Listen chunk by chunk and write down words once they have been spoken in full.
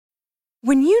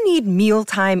When you need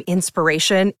mealtime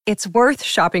inspiration, it's worth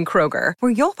shopping Kroger,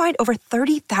 where you'll find over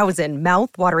 30,000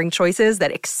 mouth-watering choices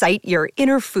that excite your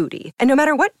inner foodie. And no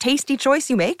matter what tasty choice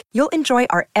you make, you'll enjoy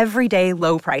our everyday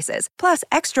low prices, plus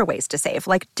extra ways to save,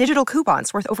 like digital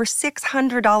coupons worth over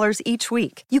 $600 each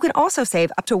week. You can also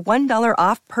save up to $1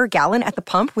 off per gallon at the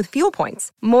pump with fuel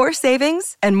points. More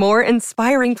savings and more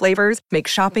inspiring flavors make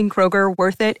shopping Kroger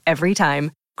worth it every time.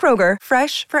 Kroger,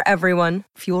 fresh for everyone.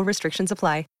 Fuel restrictions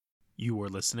apply. You are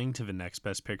listening to the Next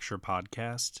Best Picture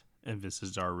podcast, and this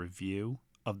is our review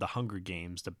of The Hunger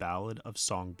Games, The Ballad of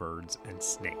Songbirds and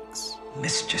Snakes.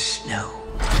 Mr. Snow,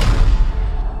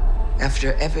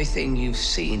 after everything you've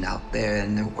seen out there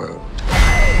in the world,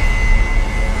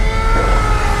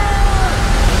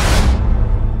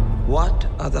 what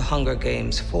are the Hunger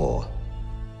Games for?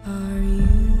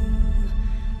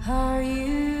 Are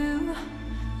you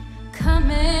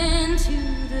coming to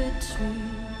the tree?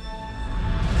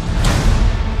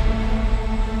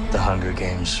 The Hunger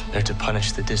Games, they're to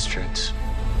punish the districts.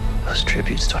 Those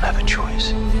tributes don't have a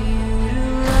choice.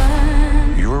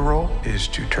 Your role is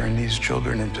to turn these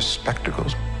children into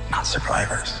spectacles, not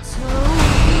survivors. So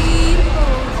we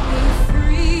both be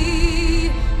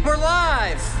free. We're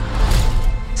live!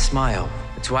 Smile.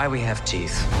 It's why we have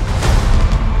teeth.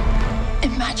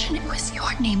 Imagine it was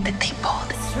your name that they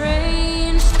pulled.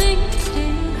 Strange things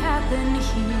did happen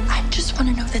here. I just want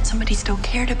to know that somebody still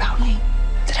cared about me,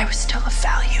 that I was still of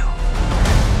value.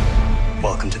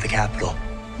 Welcome to the Capitol.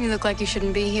 You look like you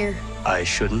shouldn't be here. I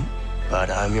shouldn't, but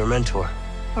I'm your mentor.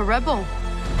 A rebel.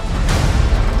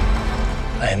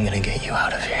 I am gonna get you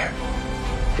out of here.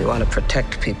 If you want to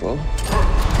protect people,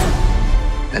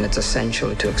 then it's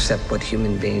essential to accept what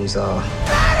human beings are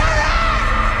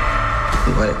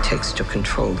and what it takes to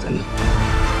control them.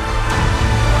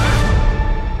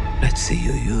 Let's see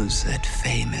you use that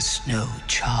famous snow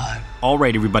charm. All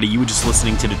right, everybody, you were just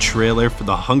listening to the trailer for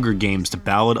The Hunger Games, The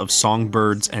Ballad of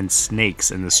Songbirds and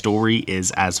Snakes, and the story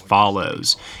is as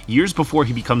follows. Years before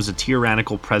he becomes the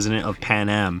tyrannical president of Pan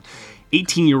Am,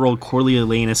 18-year-old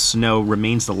Coriolanus Snow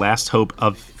remains the last hope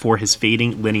for his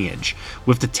fading lineage.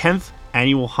 With the 10th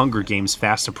annual Hunger Games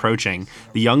fast approaching,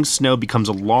 the young Snow becomes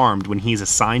alarmed when he is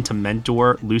assigned to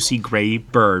mentor Lucy Gray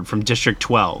Bird from District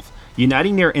 12.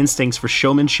 Uniting their instincts for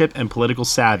showmanship and political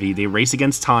savvy, they race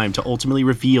against time to ultimately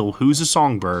reveal who's a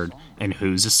songbird and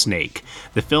who's a snake.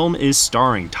 The film is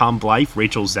starring Tom Blythe,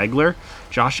 Rachel Zegler,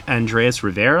 Josh Andreas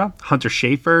Rivera, Hunter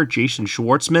Schafer, Jason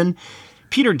Schwartzman,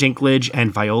 Peter Dinklage,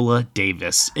 and Viola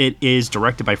Davis. It is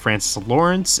directed by Francis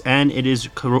Lawrence, and it is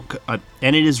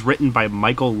written by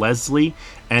Michael Leslie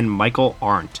and Michael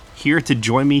Arndt. Here to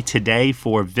join me today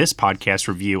for this podcast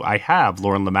review, I have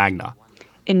Lauren LaMagna.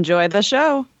 Enjoy the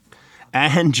show.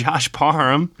 And Josh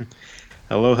Parham.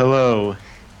 Hello, hello.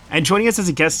 And joining us as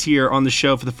a guest here on the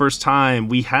show for the first time,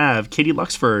 we have Katie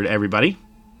Luxford, everybody.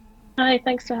 Hi,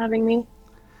 thanks for having me.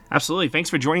 Absolutely. Thanks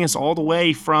for joining us all the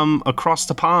way from across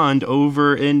the pond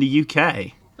over in the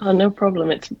UK. Oh, no problem.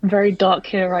 It's very dark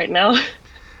here right now.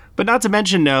 But not to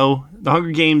mention, no, The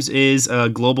Hunger Games is a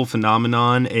global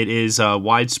phenomenon. It is a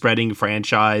widespreading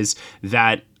franchise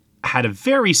that had a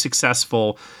very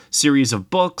successful series of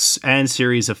books and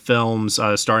series of films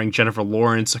starring Jennifer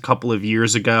Lawrence a couple of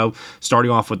years ago,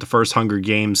 starting off with the first Hunger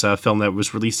Games film that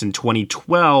was released in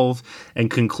 2012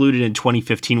 and concluded in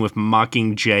 2015 with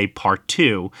Mockingjay Part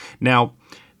 2. Now,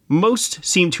 most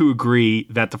seem to agree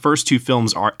that the first two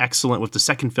films are excellent, with the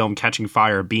second film, Catching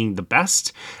Fire, being the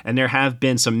best, and there have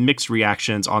been some mixed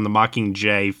reactions on the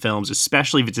Mockingjay films,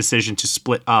 especially the decision to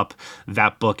split up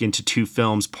that book into two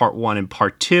films, Part 1 and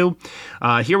Part 2.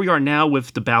 Here we are now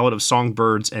with The Ballad of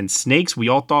Songbirds and Snakes. We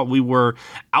all thought we were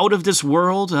out of this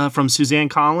world from Suzanne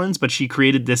Collins, but she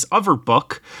created this other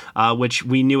book, which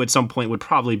we knew at some point would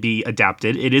probably be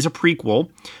adapted. It is a prequel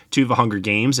to The Hunger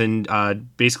Games and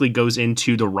basically goes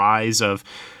into the rise of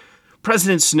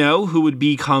President Snow, who would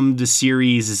become the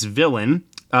series' villain.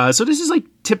 So this is like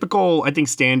typical, I think,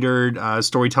 standard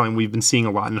storytelling we've been seeing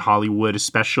a lot in Hollywood,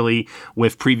 especially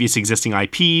with previous existing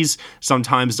IPs.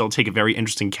 Sometimes they'll take a very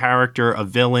interesting character, a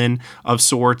villain of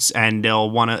sorts, and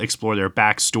they'll want to explore their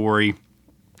backstory.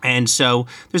 And so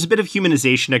there's a bit of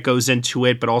humanization that goes into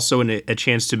it, but also a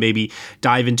chance to maybe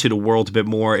dive into the world a bit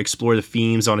more, explore the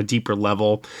themes on a deeper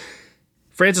level.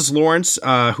 Francis Lawrence,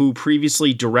 who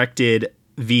previously directed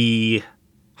the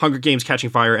Hunger Games, Catching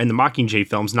Fire, and the Mockingjay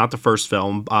films, not the first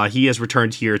film, he has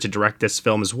returned here to direct this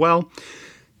film as well.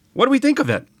 What do we think of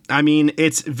it? I mean,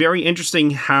 it's very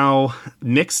interesting how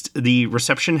mixed the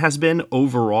reception has been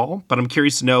overall, but I'm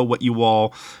curious to know what you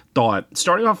all thought.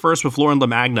 Starting off first with Lauren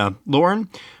LaMagna. Lauren,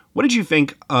 what did you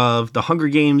think of The Hunger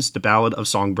Games, The Ballad of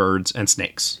Songbirds and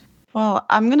Snakes? Well,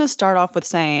 I'm going to start off with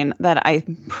saying that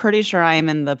I'm pretty sure I am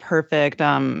in the perfect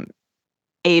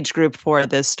age group for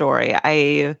this story.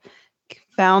 I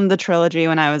found the trilogy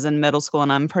when I was in middle school,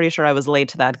 and I'm pretty sure I was late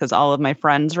to that because all of my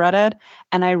friends read it.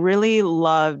 And I really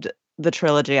loved the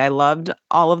trilogy. I loved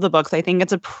all of the books. I think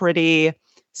it's a pretty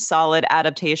solid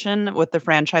adaptation with the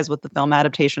franchise, with the film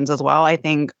adaptations as well. I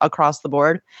think across the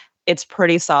board, it's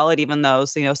pretty solid, even though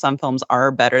some films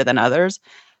are better than others.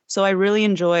 So I really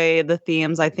enjoy the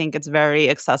themes. I think it's very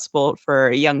accessible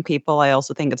for young people. I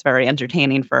also think it's very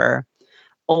entertaining for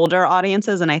older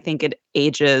audiences, and I think it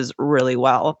ages really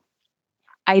well.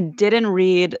 I didn't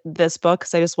read this book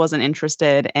because I just wasn't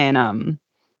interested in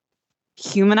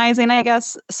humanizing, I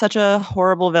guess, such a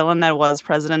horrible villain that was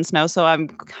President Snow. So I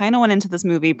kind of went into this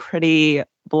movie pretty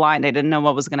blind. I didn't know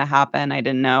what was going to happen. I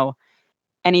didn't know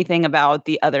anything about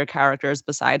the other characters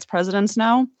besides President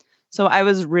Snow. So I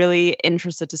was really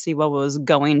interested to see what was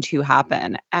going to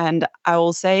happen. And I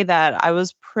will say that I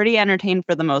was pretty entertained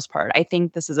for the most part. I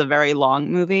think this is a very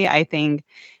long movie. I think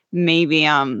maybe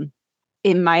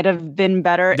it might have been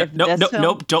better if Nope, this nope, film...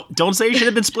 nope. Don't say it should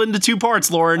have been split into two parts,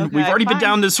 Lauren. Okay, We've already been fine.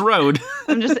 down this road.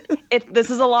 This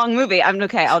is a long movie. I'm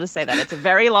okay. I'll just say that it's a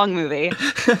very long movie.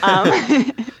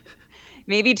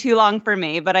 Maybe too long for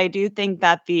me, but I do think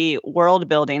that the world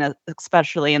building,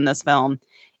 especially in this film,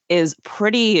 is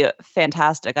pretty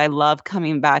fantastic. I love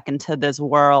coming back into this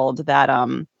world that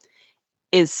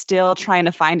is still trying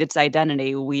to find its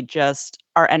identity. We just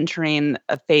are entering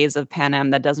a phase of Pan Am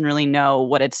that doesn't really know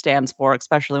what it stands for,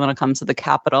 especially when it comes to the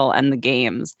capital and the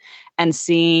games. And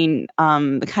seeing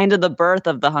kind of the birth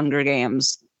of the Hunger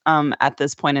Games at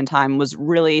this point in time was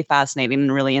really fascinating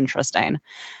and really interesting.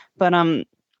 But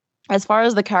as far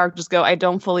as the characters go, I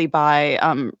don't fully buy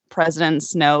President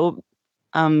Snow's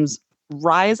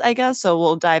rise, I guess. So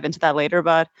we'll dive into that later.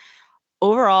 But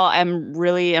overall, I'm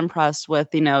really impressed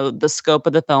with, the scope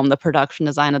of the film, the production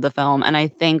design of the film. And I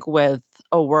think with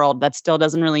a world that still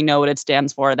doesn't really know what it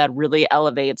stands for, that really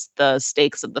elevates the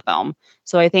stakes of the film.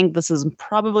 So I think this is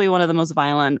probably one of the most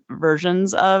violent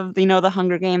versions of, the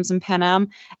Hunger Games and Pan Am.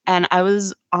 And I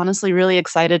was honestly really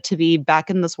excited to be back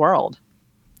in this world.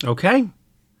 Okay.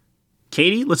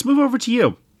 Katie, let's move over to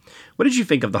you. What did you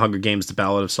think of The Hunger Games, The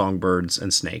Ballad of Songbirds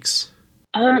and Snakes?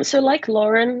 So like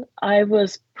Lauren, I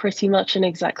was pretty much in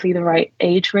exactly the right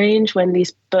age range when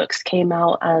these books came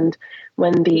out and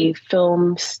when the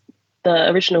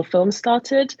original film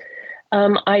started.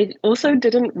 I also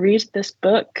didn't read this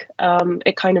book.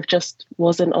 It kind of just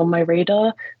wasn't on my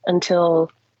radar until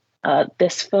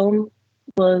this film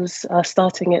was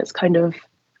starting its kind of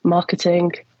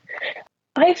marketing.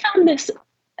 I found this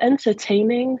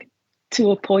entertaining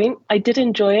to a point. I did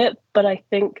enjoy it, but I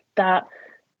think that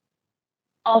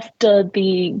after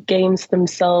the games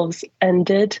themselves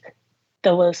ended,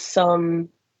 there was some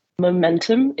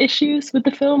momentum issues with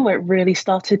the film where it really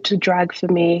started to drag for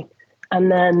me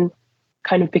and then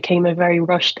kind of became a very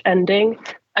rushed ending.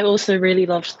 I also really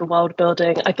loved the world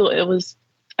building. I thought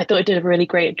it did a really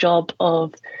great job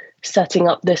of setting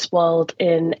up this world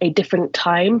in a different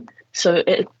time. So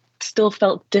it still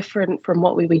felt different from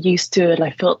what we were used to, and I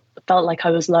felt like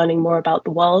I was learning more about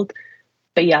the world.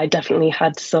 But yeah, I definitely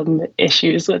had some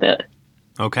issues with it.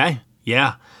 Okay.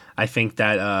 Yeah. I think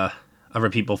that other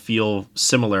people feel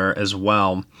similar as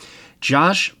well.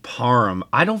 Josh Parham,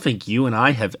 I don't think you and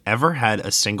I have ever had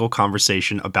a single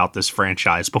conversation about this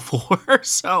franchise before,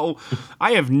 so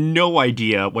I have no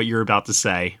idea what you're about to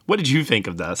say. What did you think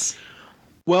of this?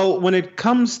 Well, when it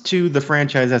comes to the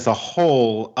franchise as a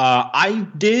whole, I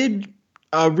did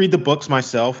read the books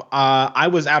myself. I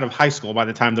was out of high school by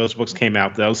the time those books came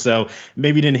out, though, so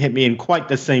maybe it didn't hit me in quite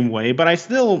the same way, but I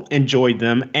still enjoyed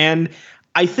them. And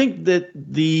I think that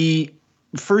the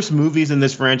first movies in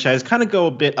this franchise kind of go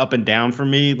a bit up and down for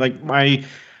me. Like, my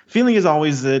feeling is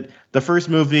always that the first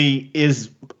movie is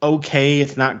okay.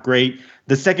 It's not great.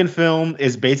 The second film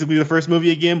is basically the first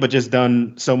movie again, but just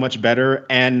done so much better.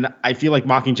 And I feel like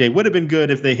Mockingjay would have been good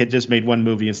if they had just made one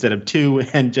movie instead of two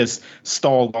and just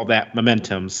stalled all that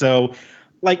momentum. So,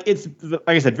 it's, like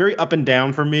I said, very up and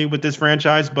down for me with this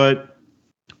franchise, but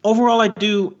overall I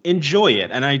do enjoy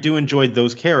it. And I do enjoy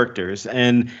those characters.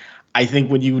 And I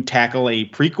think when you tackle a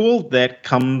prequel, that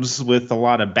comes with a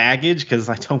lot of baggage, because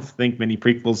I don't think many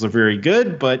prequels are very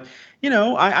good, but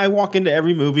I walk into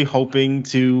every movie hoping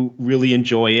to really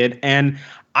enjoy it. And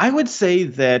I would say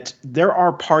that there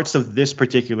are parts of this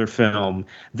particular film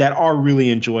that are really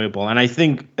enjoyable. And I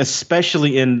think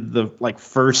especially in the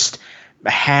first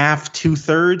half,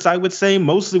 2/3, I would say,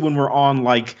 mostly when we're on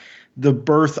the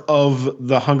birth of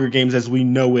the Hunger Games as we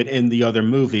know it in the other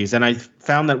movies. And I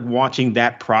found that watching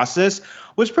that process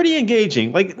was pretty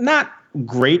engaging. Not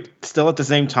great still at the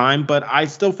same time, but I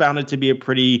still found it to be a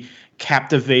pretty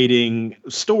captivating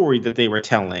story that they were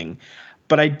telling.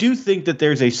 But I do think that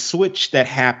there's a switch that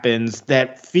happens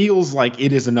that feels like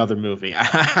it is another movie.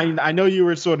 I know you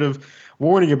were sort of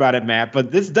warning about it, Matt,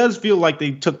 but this does feel like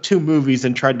they took two movies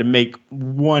and tried to make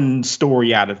one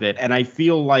story out of it. And I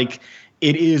feel like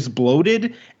it is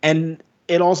bloated, and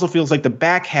it also feels like the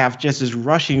back half just is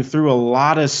rushing through a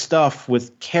lot of stuff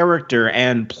with character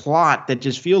and plot that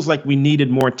just feels like we needed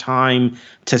more time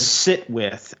to sit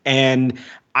with. And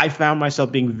I found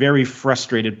myself being very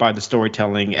frustrated by the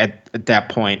storytelling at that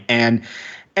point, and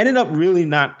ended up really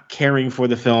not caring for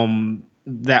the film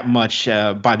that much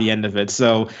by the end of it.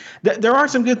 So there are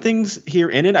some good things here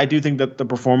in it. I do think that the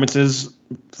performances,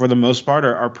 for the most part,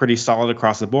 are pretty solid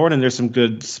across the board, and there's some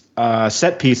good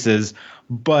set pieces.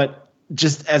 But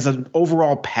just as an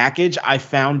overall package, I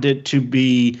found it to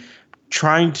be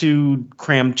trying to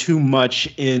cram too much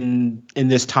in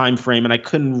this time frame, and I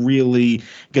couldn't really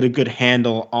get a good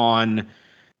handle on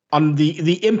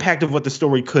the impact of what the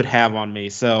story could have on me.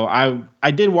 So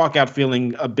I did walk out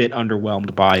feeling a bit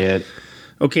underwhelmed by it.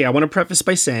 Okay, I want to preface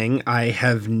by saying I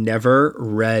have never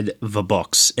read the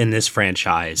books in this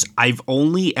franchise. I've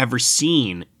only ever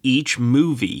seen each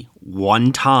movie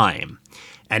one time,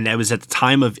 and that was at the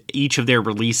time of each of their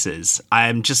releases.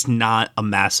 I'm just not a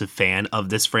massive fan of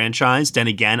this franchise. Then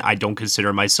again, I don't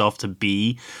consider myself to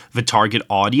be the target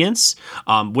audience.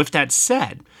 With that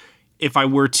said, if I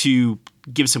were to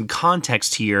give some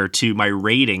context here to my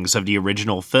ratings of the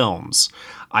original films,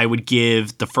 I would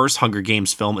give the first Hunger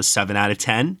Games film a 7 out of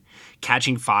 10.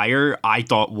 Catching Fire, I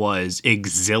thought was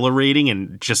exhilarating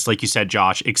and, just like you said,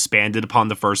 Josh, expanded upon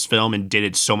the first film and did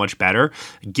it so much better.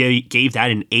 Gave that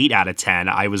an 8 out of 10.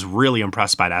 I was really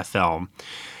impressed by that film.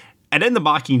 And then the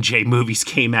Mockingjay movies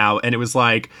came out, and it was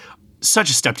like such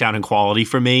a step down in quality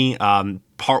for me.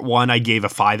 Part 1, I gave a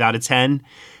 5 out of 10,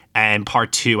 and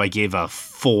Part 2, I gave a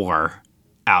 4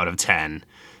 out of 10.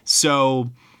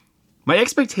 So my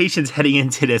expectations heading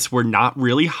into this were not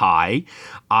really high.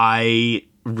 I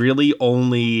really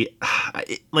only,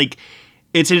 like,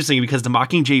 it's interesting because the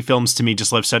Mockingjay films to me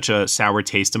just left such a sour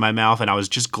taste in my mouth, and I was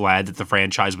just glad that the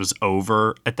franchise was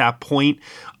over at that point.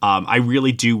 I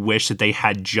really do wish that they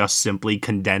had just simply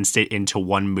condensed it into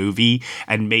one movie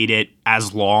and made it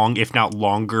as long, if not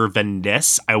longer, than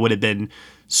this. I would have been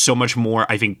so much more,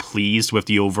 I think, pleased with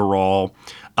the overall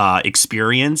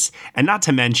experience. And not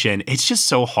to mention, it's just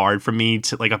so hard for me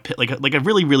to like a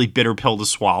really, really bitter pill to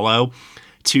swallow,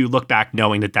 to look back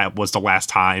knowing that that was the last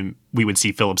time we would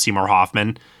see Philip Seymour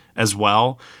Hoffman as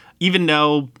well. Even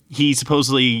though he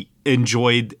supposedly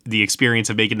enjoyed the experience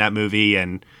of making that movie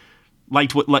and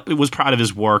was proud of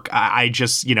his work, I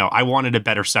just, I wanted a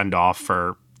better send-off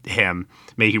for him.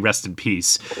 May he rest in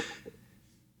peace.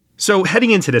 So heading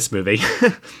into this movie,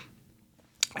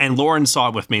 and Lauren saw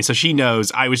it with me, so she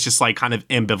knows I was just like kind of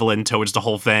ambivalent towards the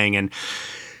whole thing and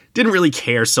didn't really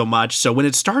care so much. So when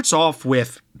it starts off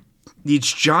with these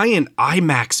giant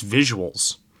IMAX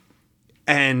visuals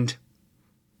and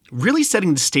really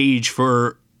setting the stage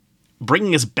for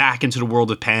bringing us back into the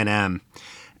world of Pan Am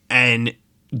and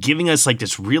giving us like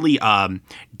this really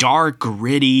dark,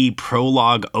 gritty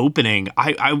prologue opening,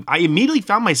 I immediately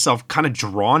found myself kind of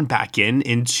drawn back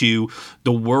into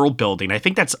the world building. I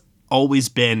think that's always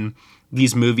been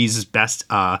these movies' best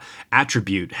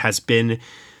attribute, has been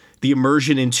the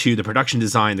immersion into the production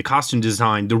design, the costume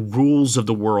design, the rules of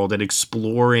the world, and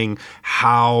exploring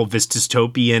how this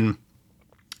dystopian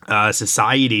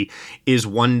society is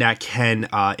one that can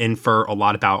infer a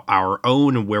lot about our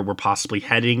own and where we're possibly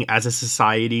heading as a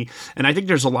society. And I think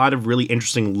there's a lot of really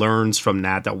interesting learns from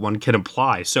that one can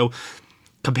apply. So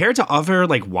compared to other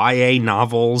like YA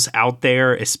novels out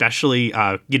there, especially,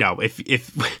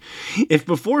 if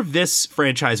before this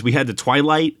franchise we had the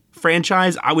Twilight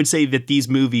franchise, I would say that these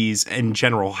movies in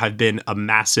general have been a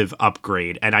massive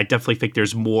upgrade, and I definitely think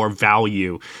there's more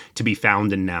value to be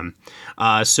found in them.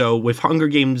 So with Hunger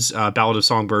Games, Ballad of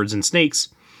Songbirds and Snakes,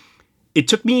 it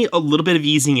took me a little bit of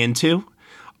easing into.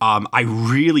 I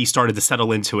really started to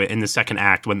settle into it in the second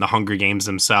act when the Hunger Games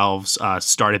themselves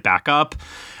started back up.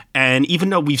 And even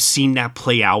though we've seen that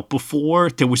play out before,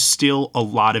 there was still a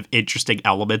lot of interesting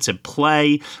elements at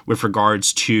play with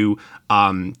regards to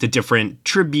the different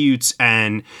tributes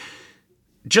and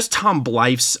just Tom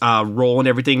Blythe's role and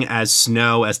everything as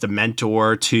Snow, as the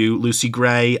mentor to Lucy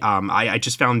Gray. I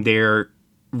just found their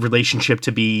relationship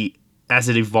to be, as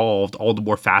it evolved, all the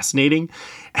more fascinating.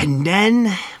 And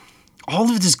then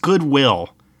all of this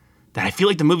goodwill that I feel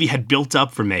like the movie had built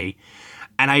up for me.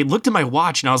 And I looked at my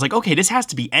watch and I was like, okay, this has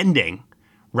to be ending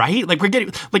right? Like we're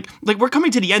getting like we're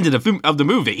coming to the end of the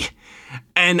movie.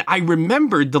 And I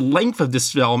remembered the length of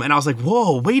this film and I was like,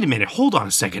 whoa, wait a minute, hold on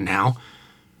a second now.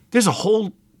 There's a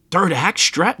whole third act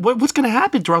stretch. What's going to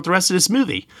happen throughout the rest of this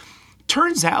movie?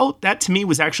 Turns out that to me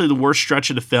was actually the worst stretch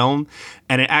of the film,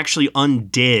 and it actually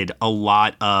undid a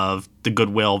lot of the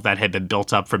goodwill that had been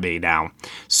built up for me now.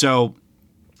 So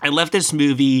I left this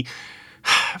movie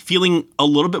feeling a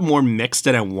little bit more mixed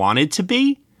than I wanted to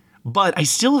be, but I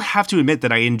still have to admit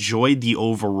that I enjoyed the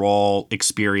overall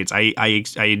experience. I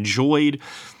enjoyed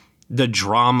the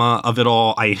drama of it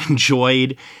all. I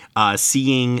enjoyed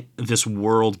seeing this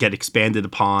world get expanded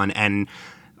upon, and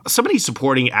some of these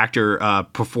supporting actor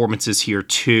performances here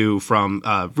too from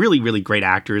really, really great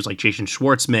actors like Jason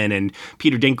Schwartzman and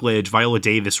Peter Dinklage, Viola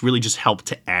Davis really just helped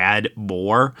to add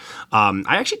more. I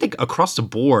actually think across the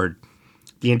board,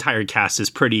 the entire cast is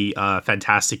pretty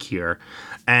fantastic here.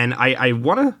 And I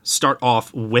want to start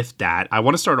off with that. I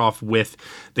want to start off with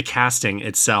the casting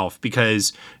itself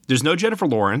because there's no Jennifer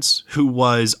Lawrence, who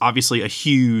was obviously a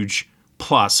huge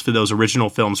plus for those original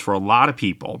films for a lot of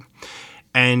people.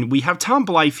 And we have Tom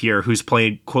Blythe here, who's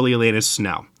played Coriolanus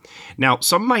Snow. Now,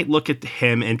 some might look at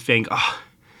him and think,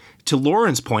 to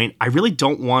Lauren's point, I really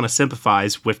don't want to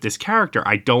sympathize with this character.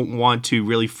 I don't want to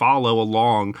really follow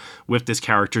along with this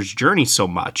character's journey so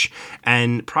much.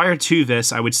 And prior to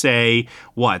this, I would say,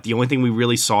 the only thing we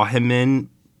really saw him in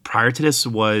prior to this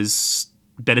was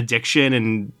Benediction,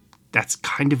 and that's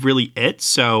kind of really it.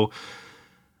 So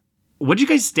what do you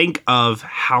guys think of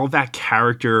how that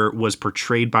character was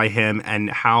portrayed by him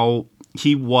and how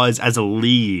he was as a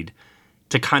lead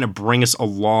to kind of bring us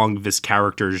along this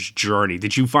character's journey?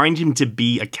 Did you find him to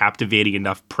be a captivating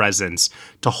enough presence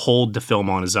to hold the film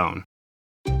on his own?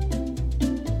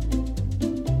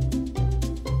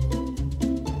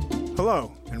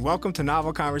 Hello, and welcome to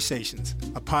Novel Conversations,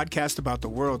 a podcast about the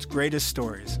world's greatest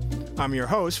stories. I'm your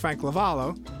host, Frank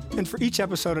Lavallo, and for each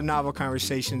episode of Novel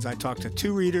Conversations, I talk to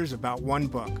two readers about one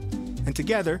book. And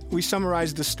together, we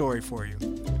summarize the story for you.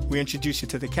 We introduce you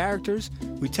to the characters,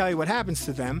 we tell you what happens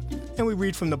to them, and we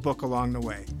read from the book along the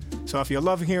way. So if you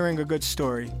love hearing a good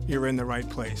story, you're in the right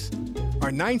place.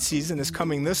 Our 9th season is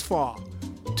coming this fall.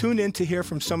 Tune in to hear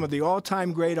from some of the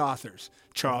all-time great authors,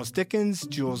 Charles Dickens,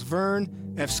 Jules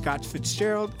Verne, F. Scott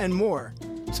Fitzgerald, and more.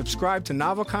 Subscribe to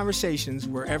Novel Conversations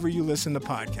wherever you listen to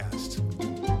podcasts.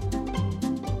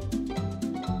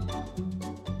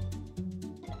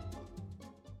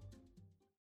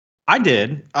 I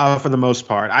did, for the most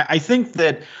part. I think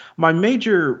that my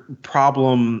major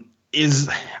problem is,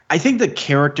 I think the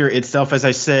character itself, as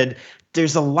I said,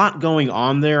 there's a lot going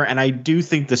on there. And I do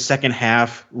think the second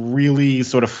half really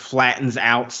sort of flattens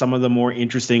out some of the more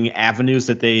interesting avenues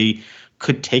that they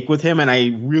could take with him. And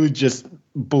I really just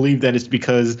believe that it's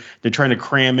because they're trying to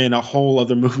cram in a whole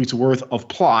other movie's worth of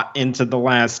plot into the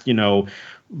last,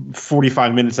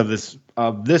 45 minutes of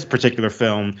this particular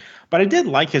film. But I did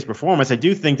like his performance. I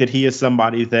do think that he is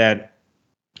somebody that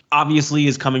obviously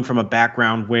is coming from a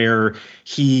background where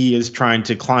he is trying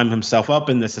to climb himself up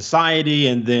in the society.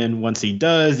 And then once he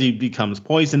does, he becomes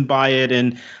poisoned by it.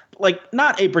 And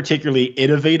not a particularly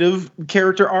innovative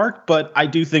character arc, but I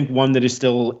do think one that is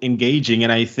still engaging.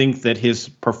 And I think that his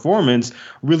performance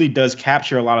really does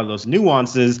capture a lot of those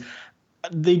nuances.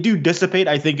 They do dissipate,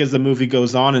 I think, as the movie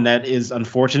goes on, and that is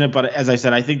unfortunate. But as I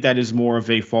said, I think that is more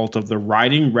of a fault of the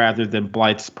writing rather than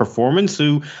Blythe's performance,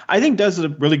 who I think does a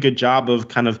really good job of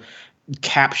kind of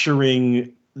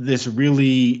capturing this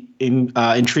really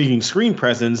intriguing screen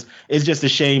presence. It's just a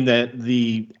shame that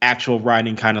the actual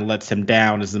writing kind of lets him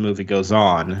down as the movie goes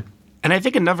on. And I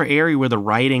think another area where the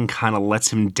writing kind of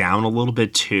lets him down a little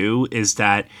bit too is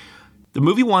that the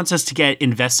movie wants us to get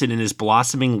invested in this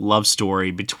blossoming love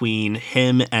story between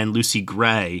him and Lucy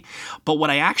Gray. But what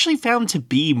I actually found to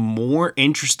be more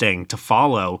interesting to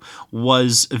follow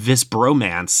was this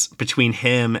bromance between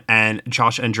him and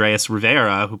Josh Andreas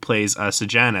Rivera, who plays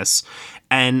Sejanus.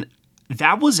 And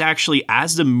that was actually,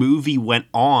 as the movie went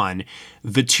on,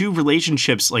 the two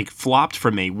relationships flopped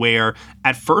for me, where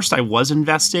at first I was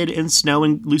invested in Snow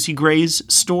and Lucy Gray's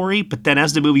story, but then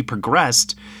as the movie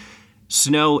progressed,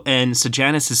 Snow and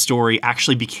Sejanus' story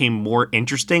actually became more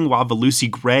interesting, while the Lucy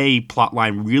Gray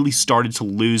plotline really started to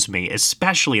lose me,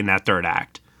 especially in that third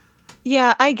act.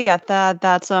 Yeah, I get that.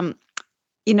 That's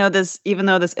this, even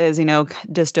though this is,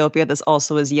 dystopia, this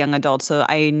also is young adult. So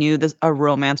I knew a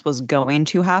romance was going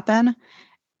to happen.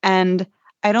 And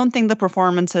I don't think the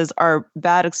performances are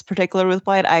bad, particularly with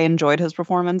Blythe. I enjoyed his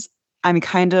performance. I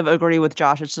kind of agree with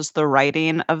Josh. It's just the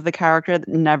writing of the character that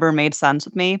never made sense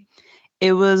with me.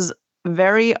 It was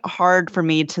very hard for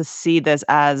me to see this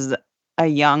as a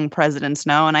young President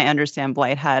Snow, and I understand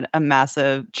Blight had a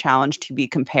massive challenge to be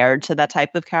compared to that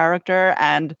type of character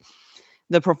and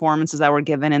the performances that were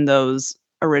given in those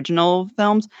original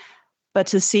films. But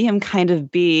to see him kind of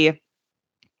be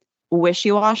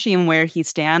wishy-washy in where he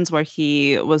stands, where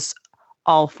he was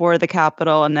all for the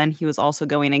Capitol, and then he was also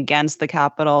going against the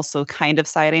Capitol, so kind of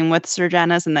siding with Sir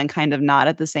Genis and then kind of not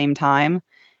at the same time,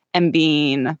 and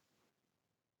being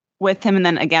with him and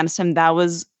then against him, that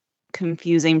was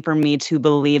confusing for me to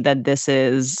believe that this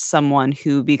is someone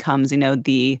who becomes,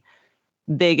 the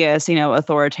biggest,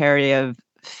 authoritarian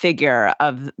figure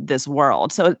of this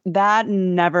world. So that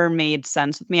never made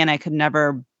sense with me, and I could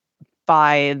never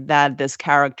buy that this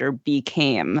character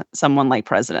became someone like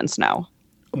President Snow.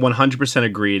 100%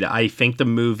 agreed. I think the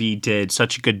movie did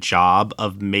such a good job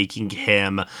of making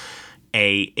him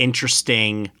a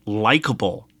interesting,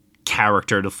 likable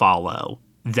character to follow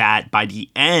that by the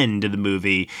end of the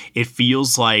movie, it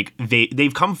feels like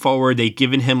they've come forward, they've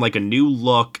given him like a new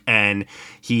look, and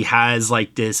he has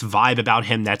like this vibe about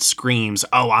him that screams,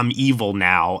 "Oh, I'm evil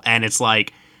now." And it's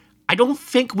like, I don't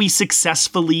think we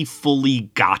successfully fully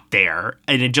got there,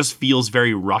 and it just feels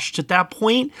very rushed at that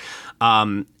point.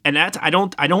 And that's I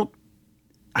don't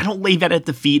lay that at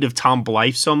the feet of Tom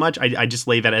Blythe so much. I just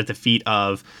lay that at the feet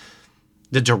of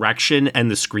the direction and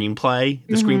the screenplay.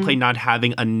 The screenplay not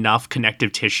having enough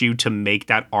connective tissue to make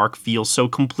that arc feel so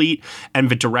complete, and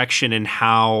the direction and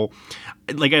how,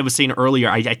 like I was saying earlier,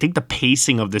 I think the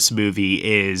pacing of this movie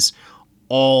is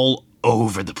all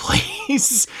over the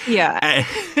place. Yeah.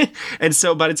 And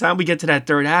so by the time we get to that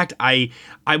third act, I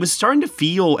was starting to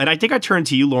feel, and I think I turned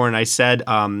to you, Lauren, I said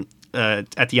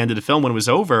at the end of the film when it was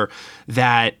over,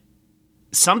 that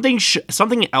something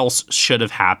else should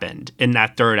have happened in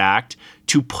that third act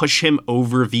to push him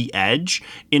over the edge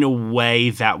in a way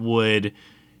that would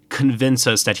convince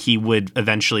us that he would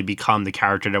eventually become the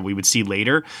character that we would see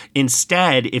later.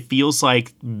 Instead, it feels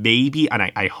like maybe, and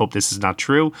I hope this is not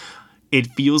true, it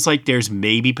feels like there's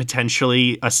maybe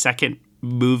potentially a second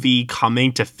movie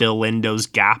coming to fill in those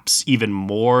gaps even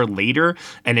more later,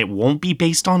 and it won't be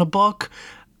based on a book.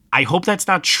 I hope that's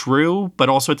not true, but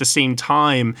also at the same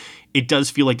time, it does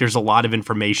feel like there's a lot of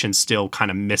information still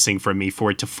kind of missing for me for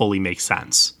it to fully make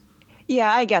sense.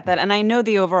 Yeah, I get that. And I know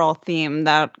the overall theme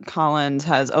that Collins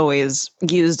has always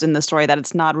used in the story, that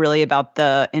it's not really about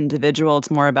the individual,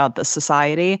 it's more about the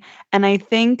society. And I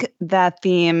think that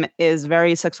theme is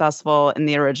very successful in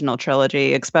the original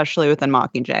trilogy, especially within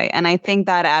Mockingjay. And I think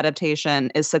that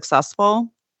adaptation is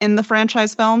successful in the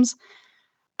franchise films.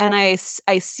 And I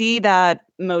see that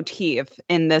motif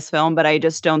in this film, but I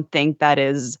just don't think that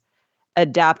is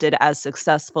adapted as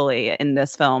successfully in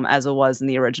this film as it was in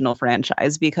the original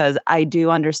franchise, because I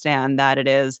do understand that it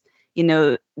is,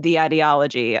 the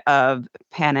ideology of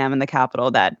Pan Am and the Capitol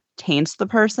that taints the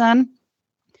person.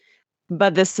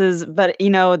 But this is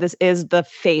the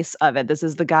face of it. This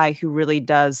is the guy who really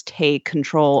does take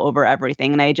control over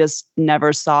everything. And I just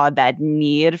never saw that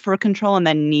need for control and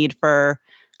that need for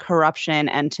corruption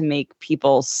and to make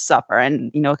people suffer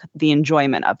and, the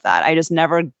enjoyment of that. I just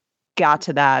never got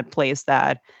to that place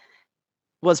that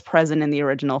was present in the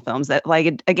original films. That,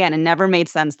 it never made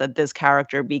sense that this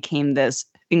character became this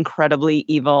incredibly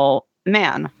evil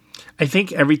man. I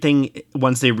think everything,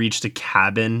 once they reached the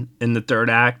cabin in the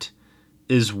third act,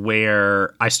 is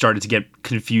where I started to get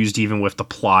confused even with the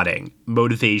plotting,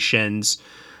 motivations.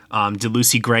 Did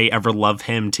Lucy Gray ever love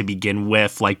him to begin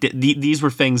with? Like these were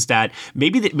things that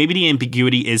maybe the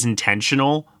ambiguity is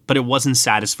intentional, but it wasn't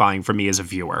satisfying for me as a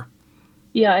viewer.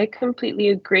 Yeah, I completely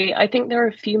agree. I think there are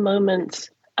a few moments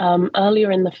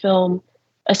earlier in the film,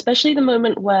 especially the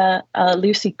moment where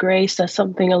Lucy Gray says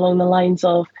something along the lines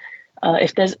of,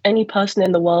 if there's any person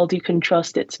in the world you can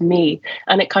trust, it's me.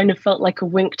 And it kind of felt like a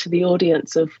wink to the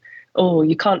audience of, oh,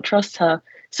 you can't trust her.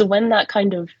 So when that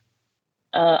kind of,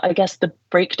 I guess the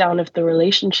breakdown of the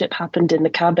relationship happened in the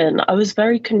cabin, I was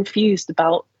very confused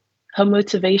about her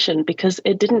motivation, because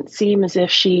it didn't seem as if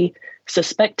she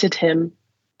suspected him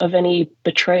of any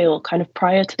betrayal kind of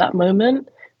prior to that moment.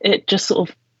 It just sort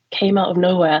of came out of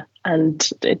nowhere and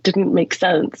it didn't make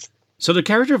sense. So the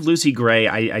character of Lucy Gray,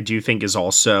 I do think, is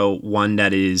also one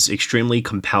that is extremely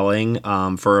compelling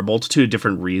for a multitude of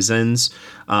different reasons.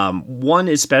 One,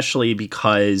 especially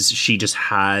because she just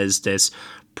has this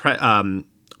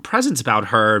presence about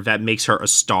her that makes her a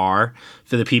star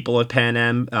for the people of Pan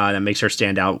Am, that makes her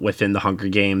stand out within the Hunger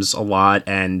Games a lot.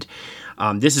 And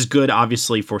this is good,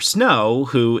 obviously, for Snow,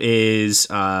 who is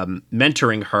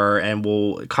mentoring her and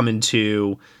will come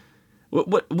into...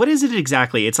 What is it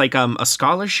exactly? It's like a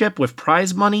scholarship with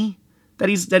prize money that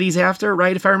he's after,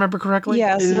 right? If I remember correctly.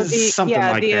 Yeah, so something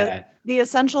like that. The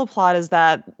essential plot is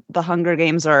that the Hunger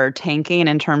Games are tanking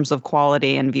in terms of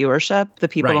quality and viewership. The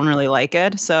people don't really like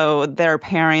it. So they're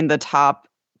pairing the top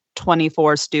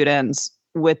 24 students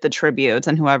with the tributes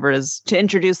and whoever is to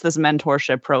introduce this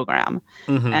mentorship program.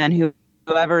 And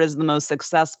whoever is the most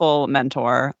successful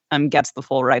mentor gets the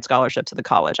full ride scholarship to the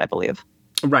college, I believe.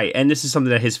 Right. And this is something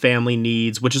that his family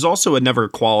needs, which is also another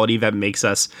quality that makes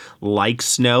us like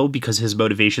Snow because his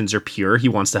motivations are pure. He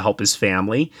wants to help his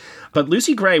family. But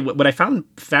Lucy Gray, what I found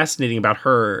fascinating about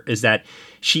her is that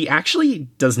she actually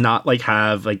does not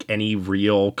have any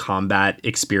real combat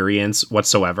experience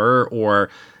whatsoever,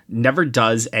 or never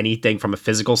does anything from a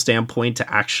physical standpoint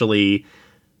to actually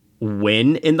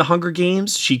win in the Hunger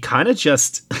Games. She kind of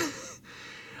just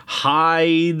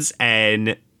hides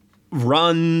and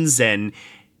runs, and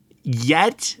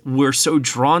yet we're so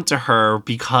drawn to her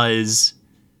because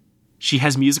she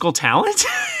has musical talent.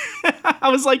 I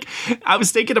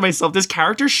was thinking to myself, this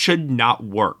character should not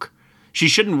work. She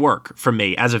shouldn't work for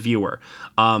me as a viewer.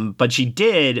 But she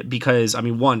did because,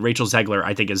 one, Rachel Zegler,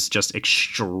 I think, is just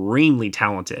extremely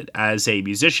talented as a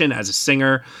musician, as a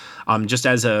singer, just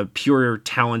as a pure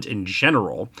talent in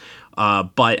general.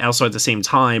 But also at the same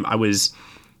time, I was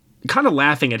kind of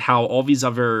laughing at how all these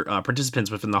other participants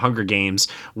within the Hunger Games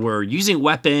were using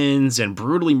weapons and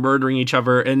brutally murdering each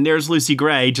other. And there's Lucy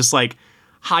Gray just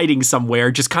hiding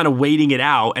somewhere, just kind of waiting it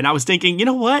out. And I was thinking, you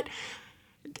know what?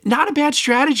 Not a bad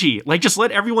strategy. Just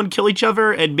let everyone kill each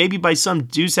other, and maybe by some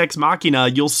deus ex machina,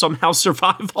 you'll somehow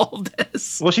survive all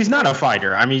this. Well, she's not a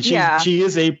fighter. She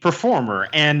is a performer.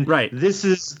 And this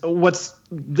is what's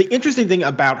the interesting thing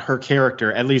about her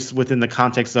character, at least within the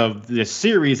context of this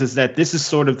series, is that this is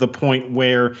sort of the point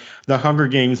where the Hunger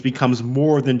Games becomes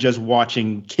more than just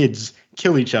watching kids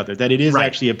kill each other, that it is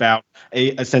actually about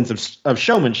a sense of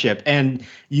showmanship. And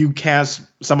you cast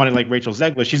somebody like Rachel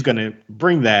Zegler, she's going to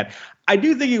bring that. I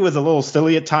do think it was a little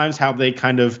silly at times how they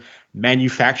kind of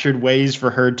manufactured ways for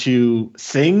her to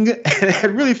sing.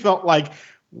 It really felt like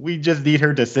we just need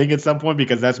her to sing at some point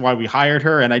because that's why we hired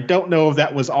her. And I don't know if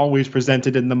that was always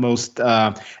presented in the most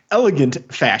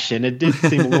elegant fashion. It did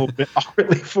seem a little bit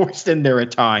awkwardly forced in there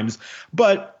at times.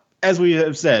 But as we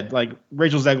have said,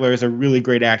 Rachel Zegler is a really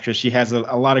great actress. She has a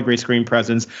lot of great screen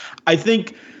presence. I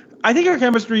think her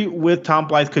chemistry with Tom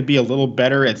Blythe could be a little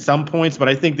better at some points, but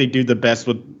I think they do the best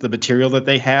with the material that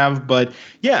they have. But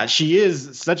yeah, she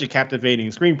is such a captivating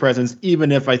screen presence,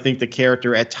 even if I think the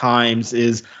character at times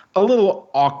is a little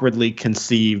awkwardly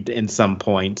conceived in some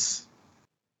points.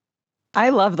 I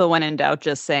love the when in doubt,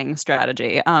 just saying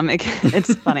strategy.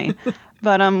 It's funny,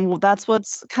 but that's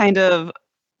what's kind of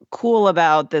cool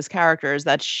about this character is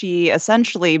that she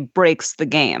essentially breaks the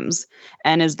games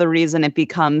and is the reason it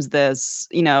becomes this,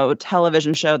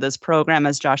 television show, this program,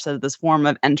 as Josh said, this form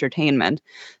of entertainment.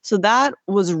 So that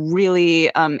was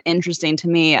really interesting to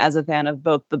me as a fan of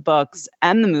both the books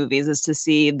and the movies, is to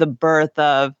see the birth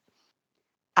of,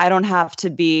 I don't have to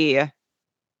be,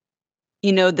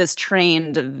 this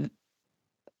trained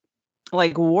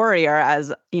warrior,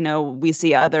 as, we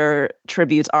see other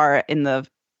tributes are in the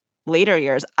later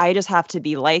years. I just have to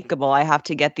be likable. I have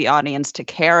to get the audience to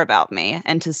care about me,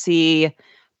 and to see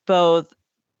both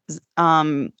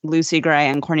Lucy Gray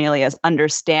and Cornelius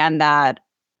understand that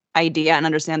idea and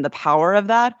understand the power of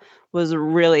that was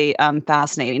really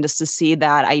fascinating, just to see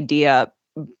that idea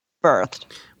birthed.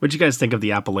 What'd you guys think of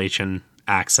the Appalachian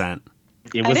accent?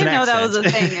 I didn't know that was a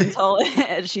thing until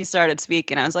she started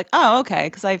speaking. I was like, oh, okay.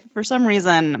 Because for some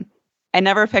reason, I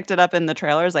never picked it up in the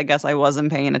trailers. I guess I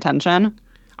wasn't paying attention.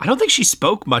 I don't think she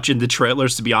spoke much in the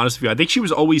trailers, to be honest with you. I think she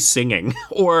was always singing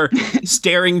or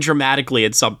staring dramatically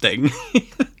at something.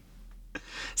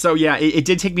 So yeah, it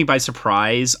did take me by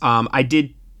surprise. I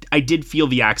did feel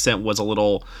the accent was a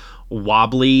little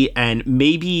wobbly, and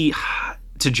maybe,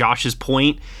 to Josh's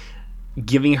point,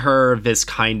 giving her this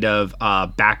kind of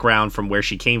background from where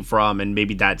she came from, and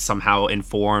maybe that somehow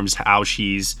informs how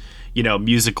she's,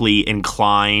 musically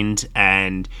inclined,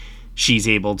 and she's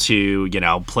able to,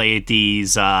 play at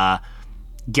these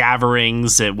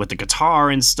gatherings with the guitar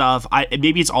and stuff.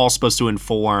 Maybe it's all supposed to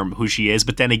inform who she is,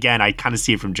 but then again, I kind of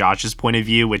see it from Josh's point of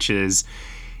view, which is,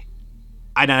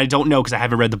 I don't know because I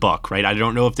haven't read the book, right? I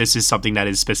don't know if this is something that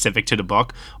is specific to the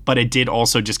book, but it did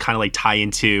also just kind of tie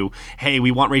into, hey,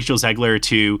 we want Rachel Zegler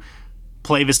to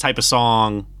play this type of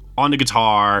song on the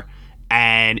guitar,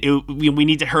 and we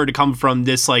need her to come from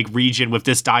this region with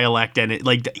this dialect, and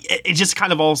it just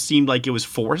kind of all seemed like it was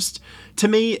forced to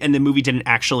me, and the movie didn't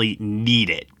actually need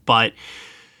it. But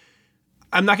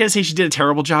I'm not going to say she did a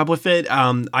terrible job with it.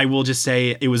 I will just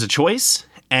say it was a choice,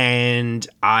 and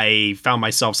I found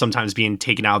myself sometimes being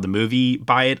taken out of the movie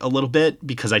by it a little bit,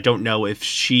 because I don't know if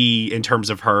she, in terms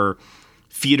of her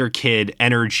theater kid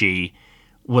energy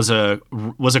was a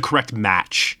correct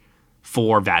match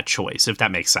for that choice, if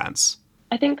that makes sense.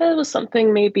 I think there was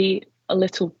something maybe a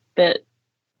little bit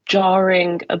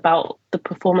jarring about the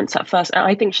performance at first. And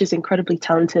I think she's incredibly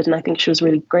talented, and I think she was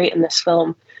really great in this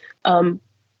film. But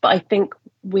I think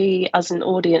we as an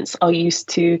audience are used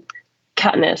to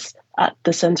Katniss at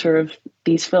the center of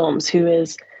these films, who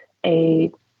is a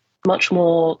much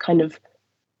more kind of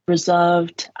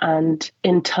reserved and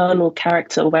internal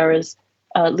character, whereas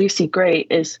Lucy Gray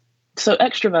is so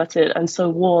extroverted and so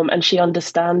warm, and she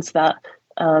understands that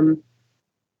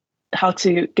how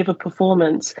to give a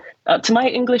performance. To my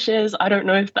English ears, I don't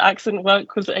know if the accent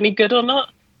work was any good or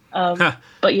not.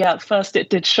 But yeah, at first it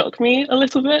did shock me a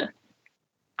little bit.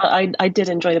 I did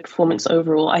enjoy the performance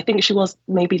overall. I think she was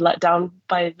maybe let down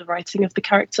by the writing of the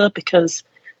character, because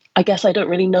I guess I don't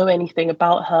really know anything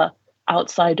about her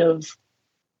outside of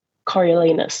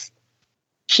Coriolanus.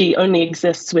 She only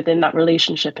exists within that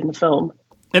relationship in the film.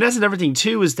 And that's another thing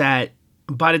too, is that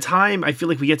by the time I feel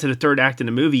like we get to the third act in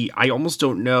the movie, I almost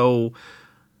don't know,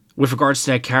 with regards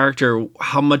to that character,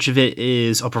 how much of it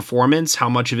is a performance, how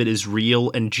much of it is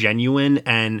real and genuine.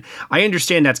 And I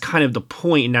understand that's kind of the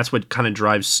point, and that's what kind of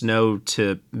drives Snow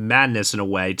to madness in a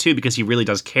way too, because he really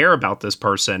does care about this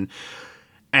person,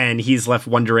 and he's left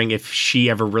wondering if she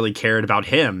ever really cared about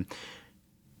him.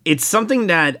 It's something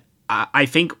that I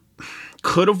think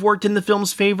could have worked in the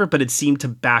film's favor, but it seemed to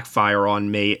backfire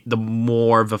on me the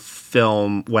more the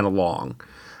film went along.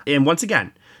 And once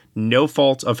again, no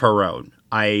fault of her own.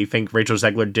 I think Rachel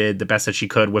Zegler did the best that she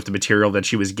could with the material that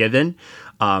she was given.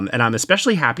 And I'm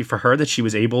especially happy for her that she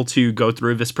was able to go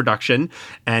through this production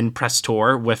and press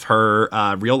tour with her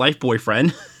real life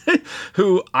boyfriend,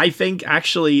 who I think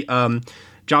actually,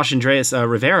 Josh Andreas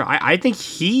Rivera, I think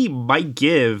he might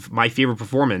give my favorite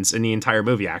performance in the entire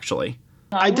movie, actually.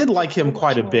 I did like him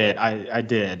quite a bit. I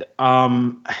did.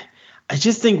 I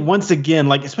just think, once again,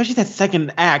 like, especially that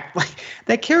second act, like,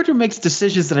 that character makes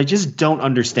decisions that I just don't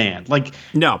understand. Like,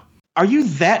 no. Are you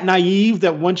that naive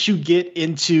that once you get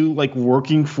into, like,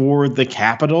 working for the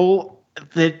Capitol,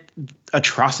 that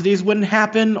atrocities wouldn't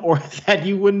happen, or that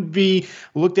you wouldn't be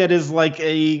looked at as, like,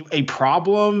 a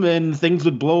problem and things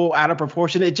would blow out of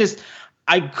proportion? It just,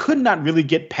 I could not really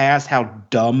get past how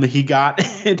dumb he got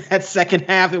in that second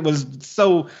half. It was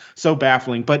so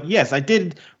baffling. But yes, I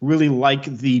did really like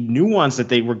the nuance that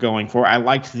they were going for. I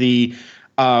liked the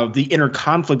inner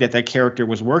conflict that character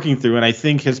was working through, and I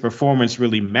think his performance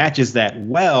really matches that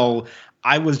well.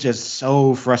 I was just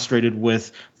so frustrated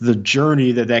with the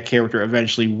journey that character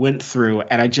eventually went through,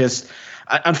 and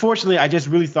unfortunately, I just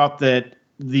really thought that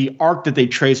the arc that they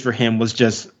traced for him was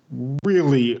just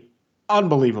really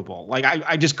unbelievable. Like,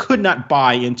 I just could not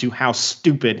buy into how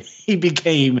stupid he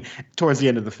became towards the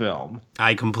end of the film.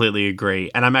 I completely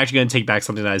agree. And I'm actually going to take back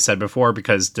something that I said before,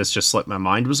 because this just slipped my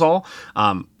mind was all.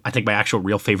 I think my actual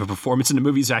real favorite performance in the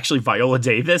movie is actually Viola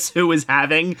Davis, who is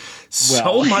having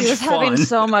so much fun. She was having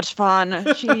so much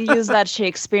fun. She used that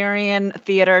Shakespearean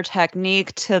theater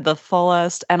technique to the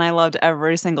fullest, and I loved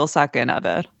every single second of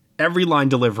it. Every line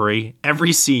delivery,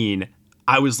 every scene,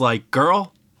 I was like,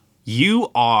 girl, you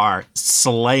are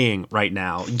slaying right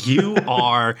now. You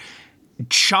are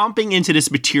chomping into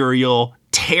this material,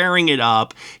 tearing it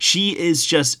up. She is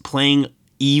just playing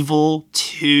evil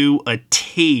to a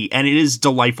T, and it is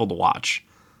delightful to watch.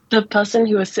 The person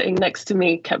who was sitting next to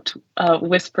me kept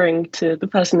whispering to the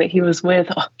person that he was with,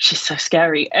 "Oh, she's so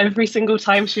scary." Every single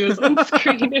time she was on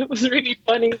screen, it was really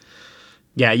funny.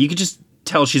 Yeah, you could just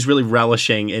tell she's really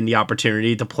relishing in the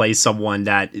opportunity to play someone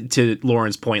that, to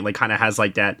Lauren's point, like, kind of has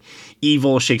like that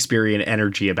evil Shakespearean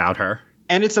energy about her.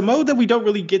 And it's a mode that we don't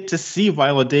really get to see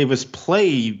Viola Davis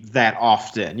play that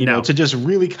often, you know, to just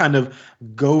really kind of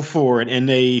go for it in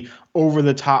a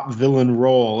over-the-top villain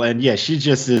role. And yeah, she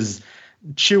just is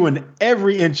chewing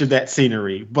every inch of that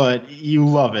scenery, but you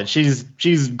love it. She's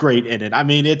great in it. I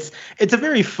mean, it's a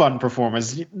very fun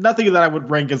performance. Nothing that I would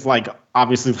rank as, like,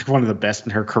 obviously, like, one of the best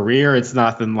in her career. It's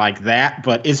nothing like that,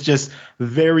 but it's just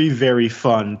very, very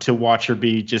fun to watch her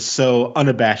be just so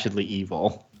unabashedly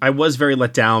evil. I was very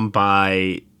let down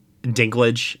by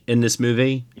Dinklage in this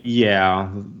movie. Yeah,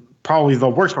 probably the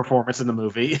worst performance in the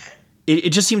movie.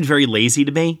 It just seemed very lazy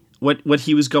to me, what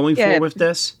he was going for with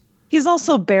this. He's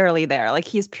also barely there. Like,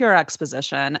 he's pure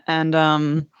exposition,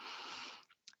 and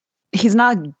he's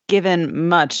not given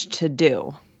much to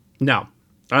do. No,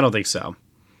 I don't think so.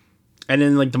 And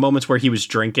in, like, the moments where he was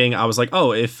drinking, I was like,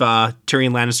 oh, if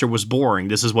Tyrion Lannister was boring,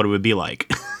 this is what it would be like.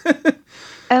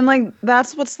 And, like,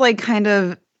 that's what's, like, kind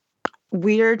of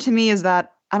weird to me, is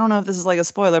that, I don't know if this is, like, a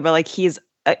spoiler, but, like, he's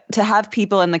to have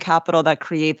people in the Capitol that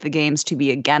create the games to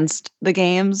be against the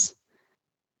games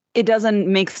it doesn't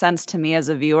make sense to me as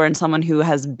a viewer and someone who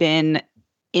has been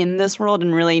in this world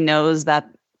and really knows that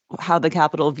how the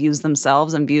Capitol views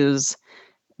themselves and views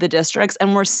the districts.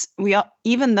 And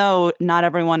even though not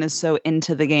everyone is so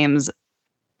into the games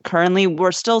currently,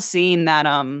 we're still seeing that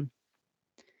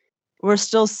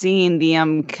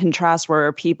the contrast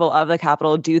where people of the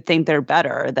Capitol do think they're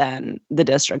better than the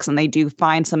districts, and they do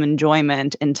find some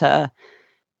enjoyment into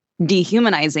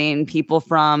dehumanizing people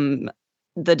from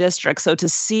the district. So to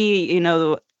see,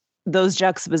 those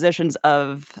juxtapositions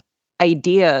of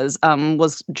ideas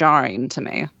was jarring to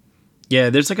me. Yeah,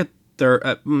 there's like a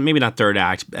third, maybe not third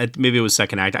act, maybe it was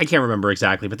second act. I can't remember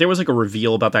exactly, but there was like a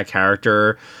reveal about that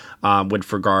character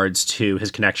with regards to his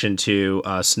connection to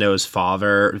Snow's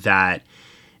father that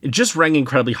just rang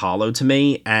incredibly hollow to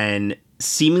me and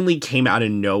seemingly came out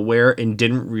of nowhere and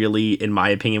didn't really, in my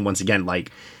opinion, once again,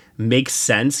 like make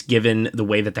sense given the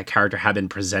way that character had been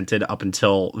presented up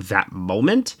until that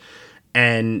moment,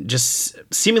 and just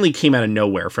seemingly came out of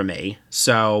nowhere for me.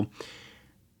 So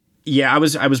yeah, I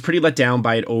was pretty let down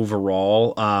by it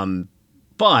overall.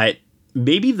 But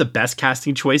maybe the best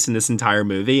casting choice in this entire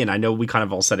movie, and I know we kind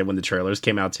of all said it when the trailers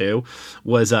came out too,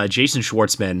 was Jason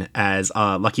Schwartzman as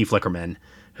Lucky Flickerman,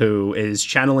 who is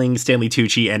channeling Stanley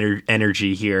Tucci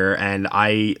energy here, and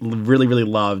I really, really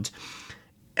loved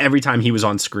every time he was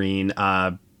on screen.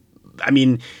 I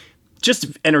mean, just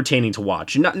entertaining to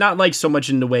watch. Not like so much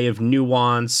in the way of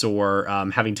nuance or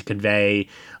having to convey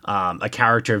a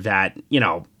character that,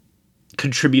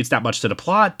 contributes that much to the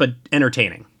plot, but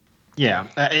entertaining. Yeah,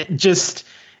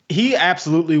 he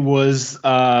absolutely was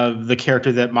the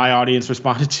character that my audience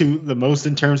responded to the most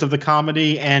in terms of the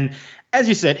comedy. And as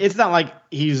you said, it's not like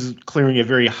he's clearing a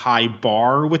very high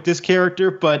bar with this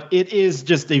character, but it is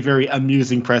just a very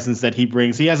amusing presence that he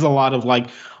brings. He has a lot of like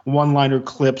one-liner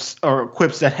clips or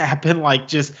quips that happen like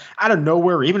just out of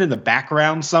nowhere, or even in the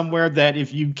background somewhere, that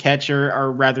if you catch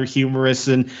are rather humorous.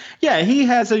 And yeah, he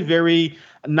has a very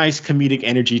nice comedic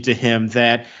energy to him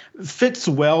that fits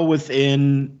well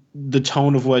within the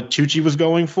tone of what Tucci was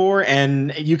going for.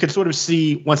 And you can sort of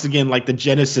see, once again, like the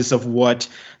genesis of what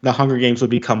the Hunger Games would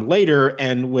become later,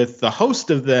 and with the host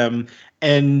of them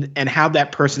and how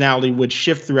that personality would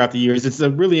shift throughout the years. It's a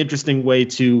really interesting way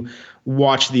to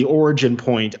watch the origin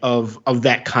point of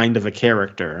that kind of a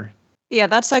character. Yeah,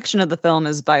 that section of the film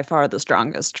is by far the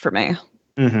strongest for me.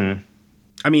 Mm-hmm.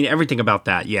 I mean, everything about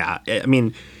that, yeah. I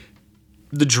mean,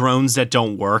 the drones that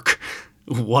don't work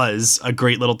was a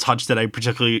great little touch that I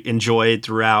particularly enjoyed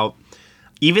throughout.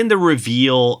 Even the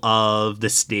reveal of the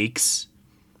stakes,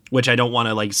 which I don't want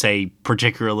to like say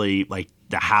particularly like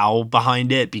the how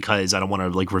behind it, because I don't want to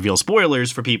like reveal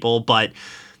spoilers for people, but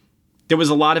there was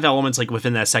a lot of elements like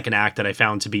within that second act that I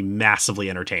found to be massively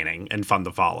entertaining and fun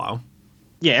to follow.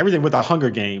 Yeah, everything with the Hunger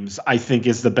Games, I think,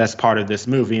 is the best part of this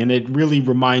movie. And it really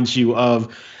reminds you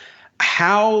of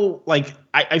how, like,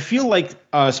 I feel like,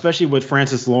 especially with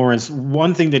Francis Lawrence,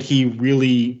 one thing that he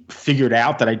really figured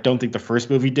out that I don't think the first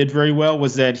movie did very well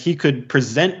was that he could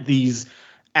present these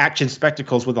action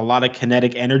spectacles with a lot of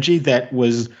kinetic energy that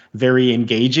was very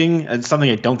engaging, and something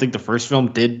I don't think the first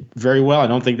film did very well. I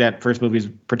don't think that first movie is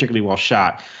particularly well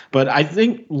shot, but I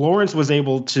think Lawrence was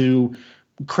able to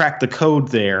crack the code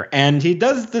there, and he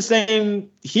does the same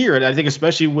here. And I think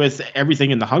especially with everything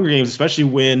in the Hunger Games, especially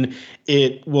when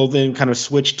it will then kind of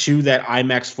switch to that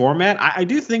IMAX format, I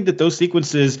do think that those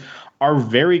sequences are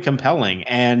very compelling,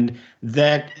 and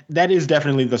that is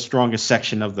definitely the strongest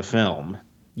section of the film.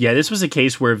 Yeah, this was a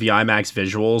case where the IMAX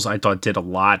visuals, I thought, did a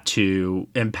lot to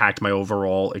impact my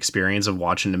overall experience of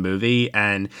watching the movie.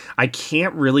 And I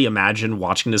can't really imagine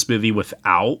watching this movie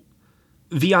without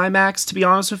the IMAX, to be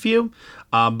honest with you.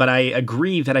 But I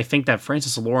agree that I think that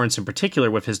Francis Lawrence, in particular,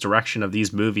 with his direction of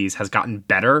these movies, has gotten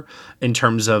better in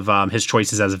terms of his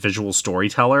choices as a visual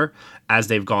storyteller as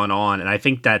they've gone on. And I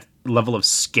think that level of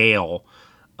scale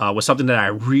was something that I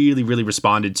really, really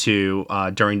responded to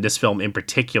during this film in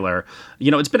particular.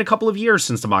 You know, it's been a couple of years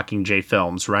since the Mockingjay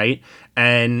films, right?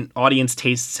 And audience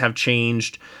tastes have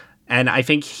changed. And I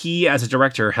think he, as a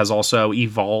director, has also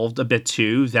evolved a bit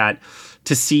too, that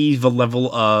to see the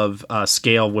level of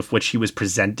scale with which he was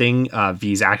presenting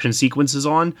these action sequences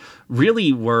on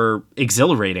really were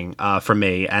exhilarating for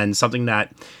me, and something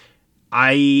that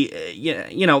like,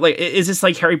 is this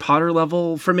like Harry Potter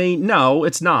level for me? No,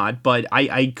 it's not, but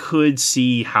I could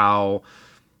see how,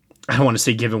 I don't want to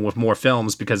say given with more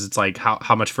films, because it's like,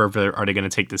 how much further are they going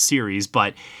to take this series?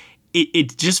 But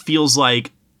it just feels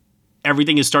like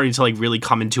everything is starting to like really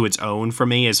come into its own for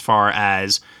me as far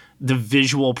as the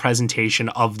visual presentation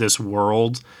of this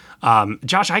world.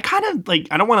 Josh, I kind of like,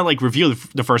 I don't want to like review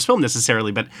the first film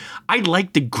necessarily, but I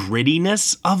like the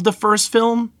grittiness of the first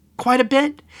film quite a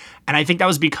bit. And I think that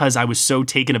was because I was so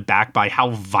taken aback by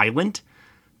how violent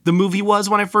the movie was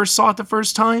when I first saw it the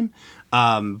first time.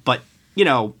 But, you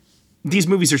know, these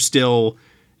movies are still,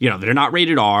 you know, they're not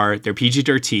rated R, they're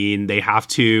PG-13. They have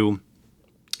to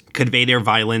convey their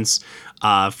violence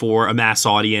for a mass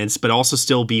audience, but also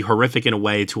still be horrific in a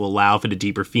way to allow for the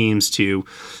deeper themes to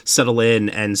settle in.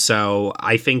 And so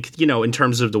I think, you know, in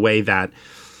terms of the way that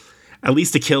at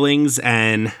least the killings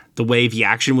and the way the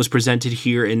action was presented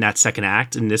here in that second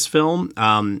act in this film,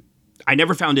 I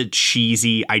never found it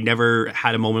cheesy. I never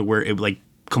had a moment where it like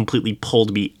completely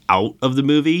pulled me out of the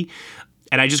movie.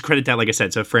 And I just credit that, like I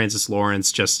said, to Francis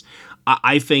Lawrence. Just,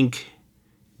 I think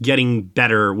getting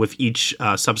better with each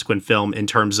subsequent film in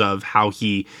terms of how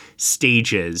he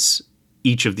stages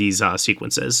each of these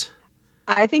sequences.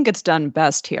 I think it's done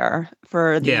best here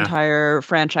for the entire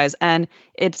franchise. And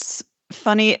it's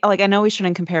funny, like, I know we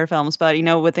shouldn't compare films, but, you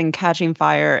know, within Catching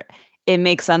Fire, it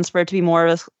makes sense for it to be more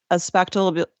of a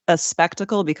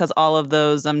spectacle because all of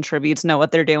those tributes know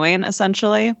what they're doing,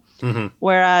 essentially. Mm-hmm.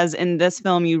 Whereas in this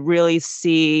film, you really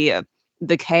see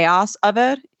the chaos of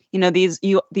it. You know, these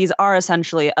are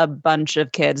essentially a bunch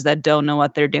of kids that don't know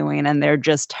what they're doing, and they're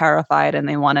just terrified and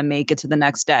they want to make it to the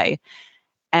next day.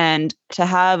 And to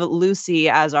have Lucy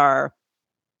as our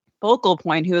focal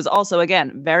point, who is also,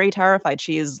 again, very terrified.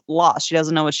 She is lost. She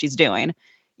doesn't know what she's doing.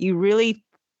 You really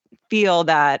feel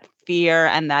that fear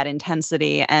and that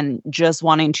intensity and just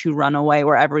wanting to run away,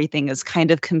 where everything is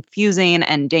kind of confusing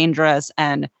and dangerous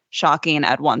and shocking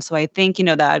at once. So I think, you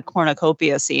know, that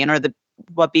cornucopia scene, or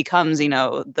what becomes, you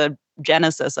know, the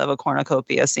genesis of a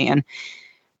cornucopia scene,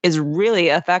 is really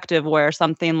effective, where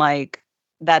something like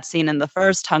that scene in the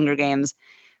first Hunger Games,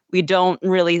 we don't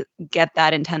really get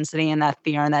that intensity and that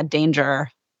fear and that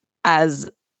danger as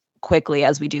quickly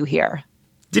as we do here.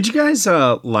 Did you guys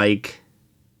like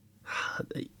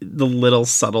the little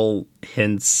subtle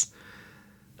hints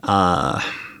to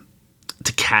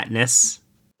Katniss?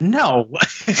 No.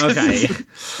 Okay.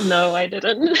 No, I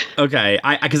didn't. Okay.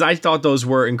 Because I thought those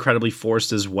were incredibly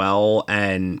forced as well,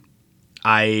 and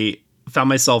I found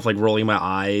myself like rolling my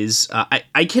eyes.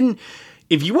 I can,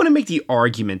 if you want to make the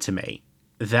argument to me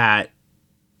that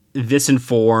this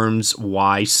informs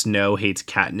why Snow hates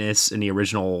Katniss in the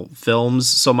original films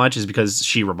so much, is because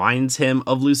she reminds him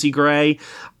of Lucy Gray,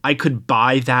 I could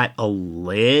buy that a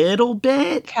little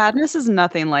bit. Katniss is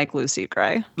nothing like Lucy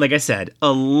Gray. Like I said,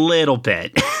 a little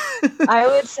bit. I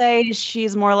would say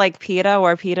she's more like Peeta,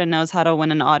 where Peeta knows how to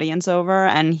win an audience over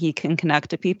and he can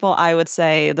connect to people. I would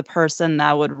say the person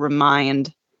that would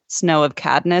remind Snow of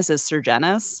Katniss is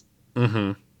Sergenis.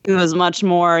 Mm-hmm. Who is much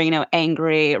more, you know,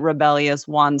 angry, rebellious,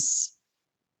 wants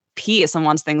peace and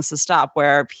wants things to stop,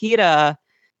 where Peeta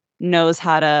knows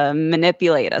how to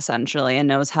manipulate, essentially, and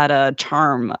knows how to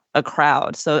charm a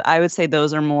crowd. So I would say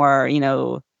those are more, you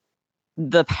know,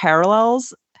 the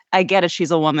parallels. I get it,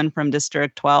 she's a woman from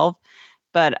District 12,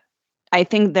 but I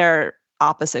think they're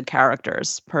opposite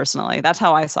characters, personally. That's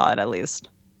how I saw it, at least.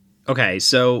 Okay,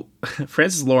 so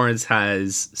Francis Lawrence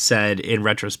has said in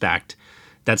retrospect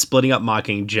that splitting up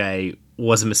Mockingjay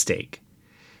was a mistake.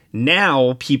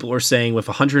 Now, people are saying with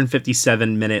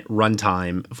 157-minute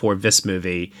runtime for this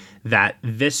movie that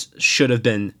this should have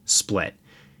been split.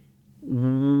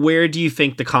 Where do you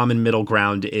think the common middle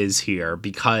ground is here?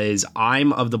 Because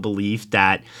I'm of the belief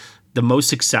that the most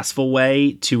successful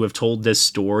way to have told this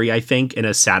story, I think, in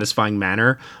a satisfying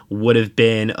manner would have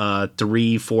been a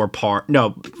 4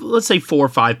 or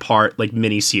 5 part like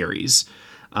mini-series.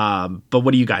 But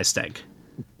what do you guys think?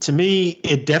 To me,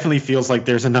 it definitely feels like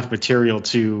there's enough material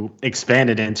to expand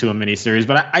it into a miniseries.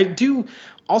 But I do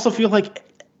also feel like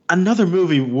another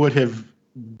movie would have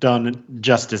done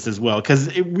justice as well,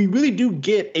 because we really do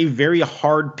get a very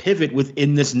hard pivot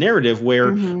within this narrative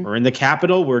where we're in the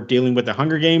Capitol, we're dealing with the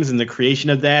Hunger Games and the creation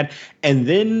of that, and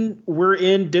then we're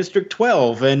in District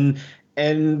 12,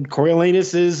 and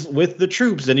Coriolanus is with the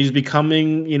troops, and he's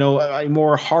becoming, you know, a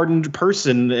more hardened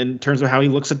person in terms of how he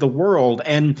looks at the world.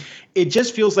 And it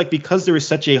just feels like, because there is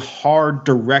such a hard,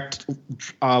 direct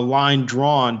line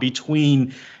drawn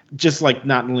between just like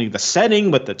not only the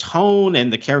setting, but the tone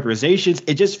and the characterizations,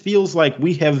 it just feels like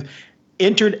we have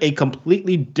entered a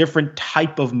completely different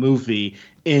type of movie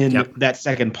in that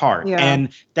second part. Yeah. And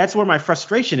that's where my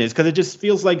frustration is, because it just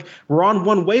feels like we're on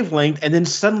one wavelength and then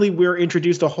suddenly we're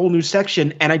introduced a whole new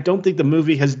section. And I don't think the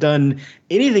movie has done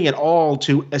anything at all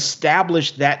to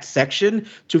establish that section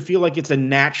to feel like it's a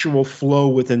natural flow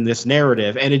within this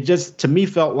narrative. And it just, to me,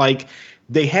 felt like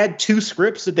they had 2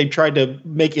 scripts that they tried to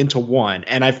make into one.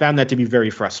 And I found that to be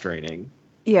very frustrating.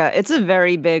 Yeah, it's a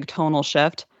very big tonal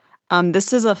shift.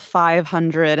 This is a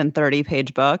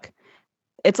 530-page book.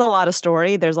 it's a lot of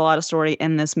story. There's a lot of story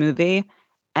in this movie.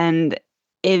 And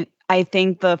I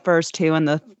think the first two and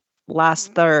the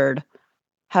last third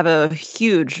have a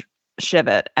huge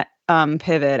pivot.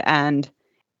 And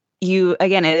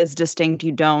again, it is distinct.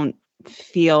 You don't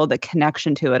feel the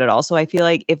connection to it at all. So I feel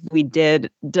like if we did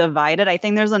divide it, I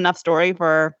think there's enough story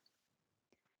for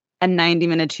a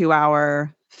 90-minute,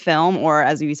 2-hour film, or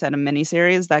as you said, a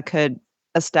miniseries that could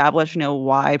establish,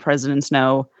 why President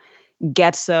Snow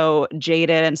gets so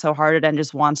jaded and so hardened and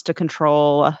just wants to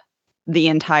control the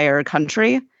entire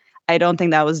country. I don't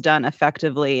think that was done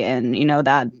effectively in,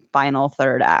 that final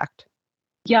third act.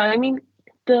 Yeah, I mean,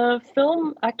 the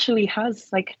film actually has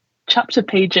like chapter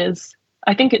pages.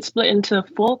 I think it's split into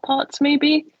 4 parts,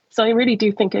 maybe. So I really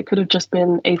do think it could have just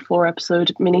been a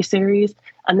 4-episode miniseries,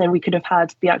 and then we could have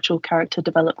had the actual character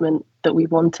development that we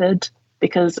wanted,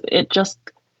 because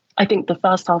I think the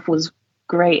first half was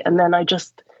great, and then I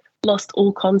just lost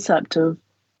all concept of,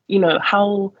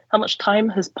 how much time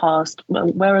has passed.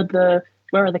 Where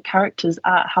are the characters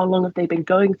at? How long have they been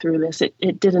going through this?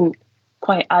 It didn't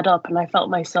quite add up, and I felt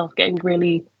myself getting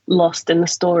really lost in the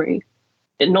story,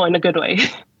 not in a good way.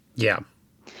 Yeah.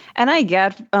 And I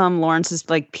get Lawrence's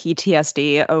like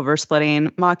PTSD over splitting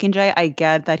Mockingjay. I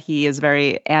get that he is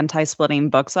very anti-splitting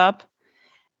books up.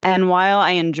 And while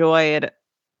I enjoyed,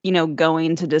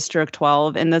 going to District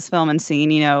 12 in this film and seeing,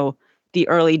 the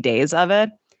early days of it,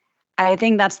 I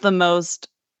think that's mostly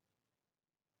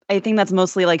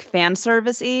like fan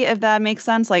service-y, if that makes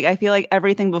sense. Like, I feel like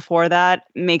everything before that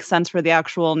makes sense for the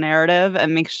actual narrative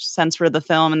and makes sense for the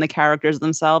film and the characters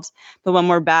themselves. But when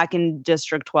we're back in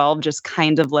District 12, just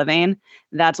kind of living,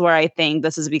 that's where I think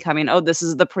this is becoming, this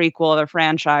is the prequel of the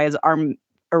franchise. Our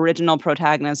original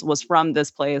protagonist was from this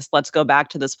place. Let's go back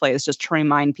to this place just to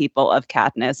remind people of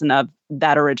Katniss and of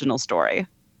that original story.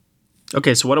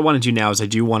 Okay, so what I want to do now is I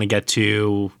do want to get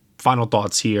to final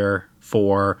thoughts here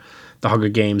for The Hunger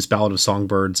Games, Ballad of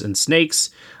Songbirds and Snakes.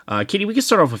 Katie, we can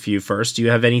start off with you first. Do you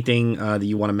have anything that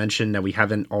you want to mention that we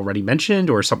haven't already mentioned,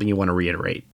 or something you want to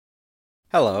reiterate?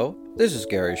 Hello, this is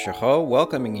Gary Chahot,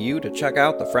 welcoming you to check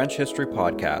out the French History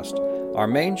Podcast. Our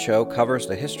main show covers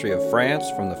the history of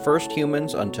France from the first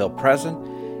humans until present.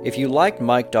 If you liked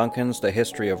Mike Duncan's The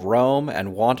History of Rome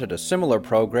and wanted a similar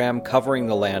program covering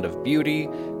the land of beauty,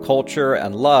 culture,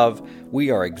 and love, we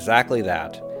are exactly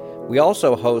that. We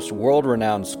also host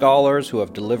world-renowned scholars who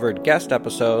have delivered guest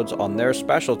episodes on their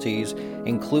specialties,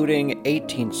 including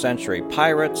 18th century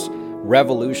pirates,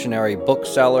 revolutionary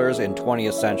booksellers in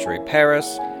 20th century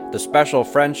Paris, the special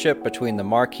friendship between the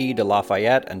Marquis de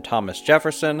Lafayette and Thomas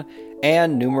Jefferson,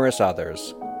 and numerous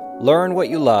others. Learn what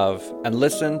you love and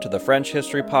listen to the French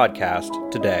History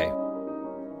Podcast today.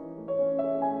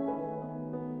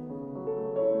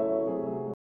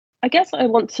 I guess I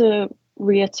want to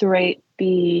reiterate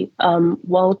the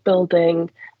world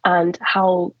building and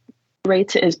how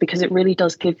great it is, because it really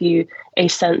does give you a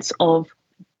sense of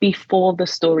before the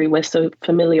story we're so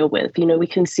familiar with. We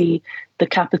can see the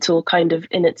capital kind of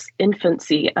in its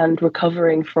infancy and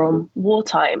recovering from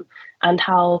wartime, and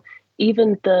how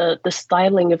even the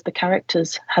styling of the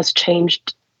characters has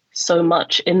changed so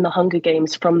much in the Hunger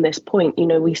Games from this point.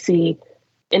 We see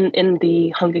in the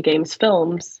Hunger Games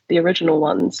films, the original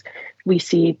ones, we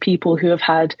see people who have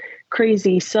had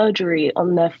crazy surgery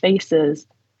on their faces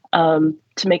to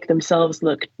make themselves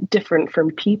look different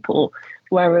from people.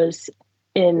 Whereas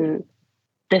in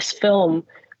this film,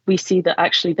 we see that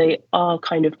actually they are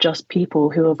kind of just people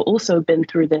who have also been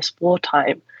through this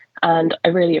wartime. And I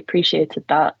really appreciated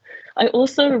that. I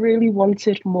also really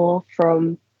wanted more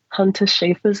from Hunter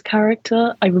Schafer's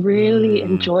character. I really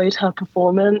enjoyed her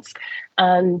performance.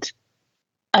 And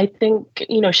I think,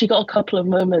 she got a couple of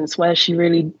moments where she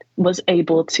really was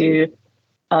able to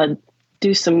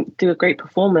do a great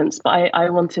performance. But I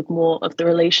wanted more of the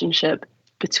relationship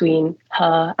between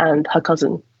her and her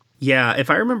cousin. Yeah, if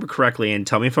I remember correctly, and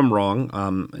tell me if I'm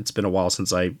wrong, it's been a while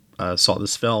since I saw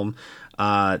this film,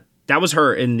 that was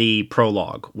her in the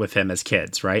prologue with him as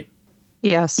kids, right?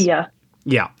 Yes. Yeah.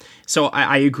 Yeah. So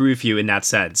I agree with you in that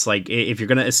sense. Like, if you're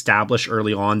going to establish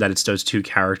early on that it's those two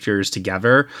characters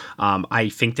together, I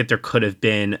think that there could have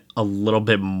been a little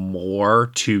bit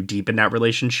more to deepen that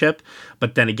relationship.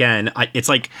 But then again, it's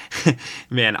like,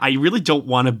 man, I really don't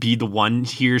want to be the one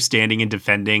here standing and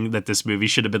defending that this movie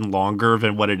should have been longer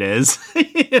than what it is.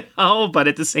 But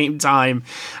at the same time,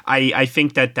 I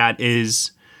think that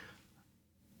is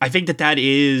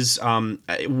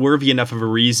worthy enough of a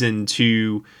reason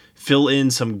to fill in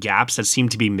some gaps that seem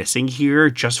to be missing here,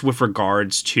 just with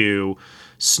regards to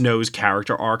Snow's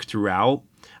character arc throughout.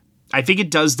 I think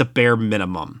it does the bare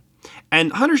minimum.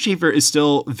 And Hunter Schafer is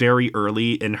still very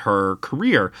early in her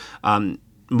career.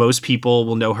 most people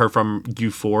will know her from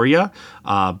Euphoria,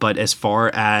 but as far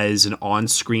as an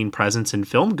on-screen presence in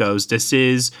film goes, this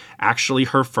is actually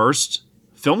her first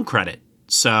film credit.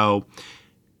 So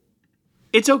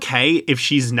it's okay if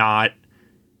she's not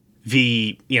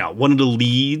one of the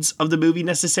leads of the movie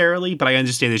necessarily, but I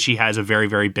understand that she has a very,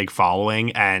 very big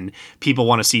following and people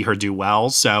want to see her do well.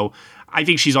 So I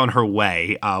think she's on her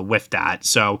way with that.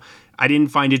 So I didn't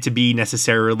find it to be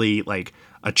necessarily like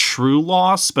a true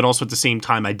loss, but also at the same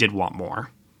time, I did want more.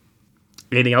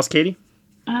 Anything else, Katie?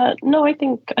 No, I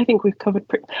think we've covered.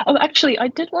 Oh, actually, I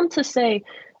did want to say,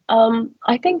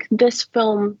 I think this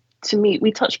film, to me,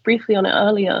 we touched briefly on it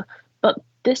earlier, but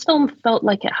this film felt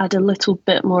like it had a little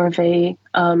bit more of a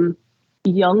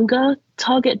younger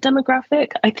target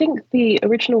demographic. I think the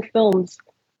original films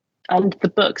and the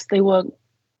books,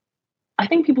 I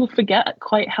think people forget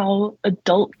quite how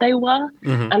adult they were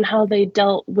and how they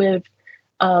dealt with,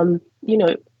 PTSD,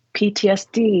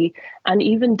 and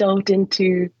even delved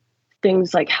into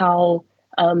things like how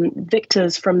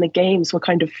victors from the games were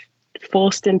kind of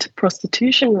forced into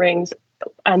prostitution rings.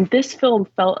 And this film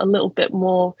felt a little bit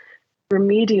more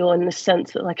remedial in the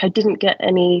sense that, like, I didn't get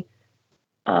any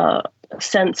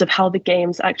sense of how the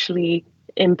games actually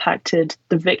impacted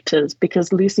the victors,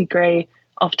 because Lucy Gray,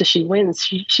 after she wins,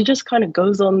 she just kind of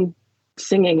goes on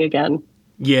singing again.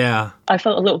 Yeah. I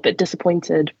felt a little bit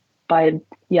disappointed by,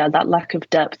 that lack of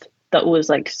depth that was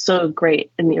like so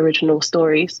great in the original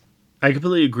stories. I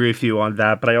completely agree with you on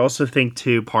that, but I also think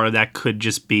too, part of that could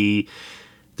just be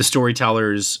the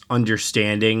storyteller's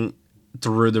understanding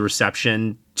through the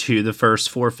reception to the first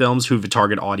four films who the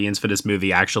target audience for this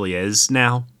movie actually is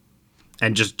now,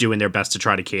 and just doing their best to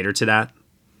try to cater to that.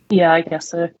 Yeah, I guess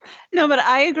so. No, but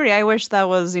I agree. I wish that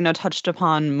was, touched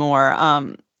upon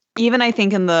more. Even I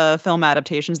think in the film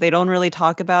adaptations, they don't really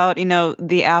talk about,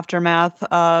 the aftermath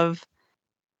of,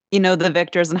 the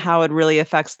victors and how it really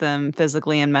affects them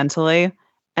physically and mentally.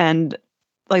 And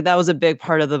like, that was a big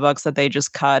part of the books that they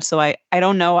just cut. So I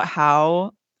don't know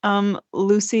how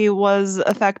Lucy was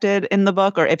affected in the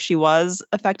book, or if she was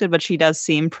affected, but she does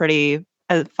seem pretty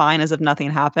fine, as if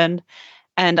nothing happened.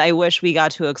 And I wish we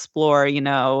got to explore,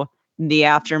 the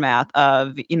aftermath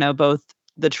of, both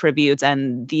the tributes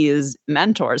and these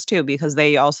mentors too, because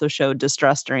they also showed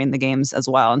distress during the games as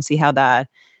well, and see how that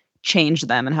changed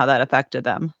them and how that affected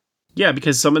them. Yeah,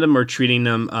 because some of them are treating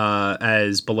them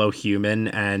as below human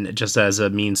and just as a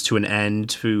means to an end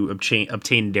to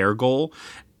obtain their goal,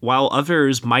 while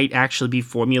others might actually be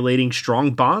formulating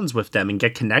strong bonds with them and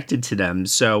get connected to them.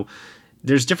 So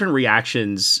there's different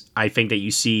reactions, I think, that you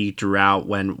see throughout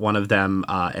when one of them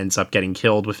ends up getting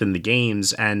killed within the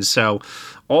games. And so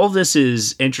all this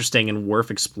is interesting and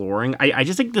worth exploring. I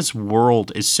just think this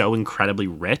world is so incredibly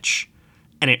rich,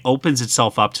 and it opens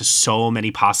itself up to so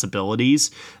many possibilities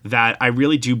that I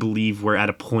really do believe we're at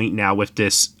a point now with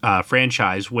this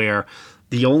franchise where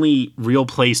the only real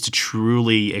place to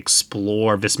truly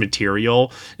explore this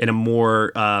material in a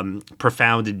more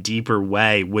profound and deeper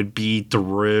way would be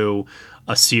through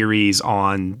a series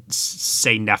on,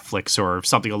 say, Netflix or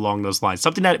something along those lines.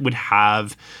 Something that would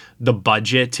have the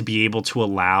budget to be able to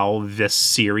allow this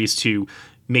series to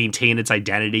maintain its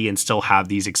identity and still have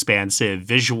these expansive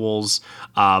visuals,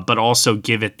 but also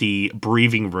give it the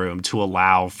breathing room to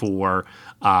allow for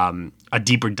a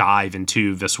deeper dive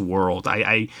into this world.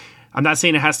 I'm not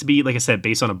saying it has to be, like I said,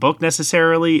 based on a book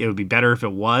necessarily. It would be better if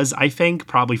it was, I think,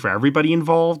 probably for everybody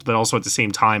involved. But also at the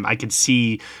same time, I could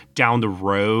see down the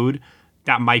road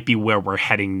that might be where we're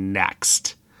heading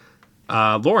next.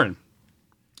 Lauren,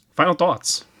 final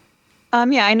thoughts?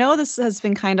 Yeah, I know this has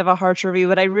been kind of a harsh review,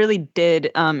 but I really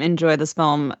did enjoy this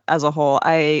film as a whole.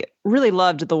 I really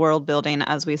loved the world building,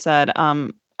 as we said.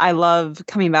 I love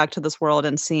coming back to this world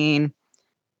and seeing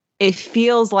it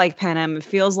feels like Panem. It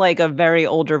feels like a very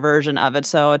older version of it.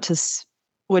 So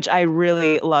which I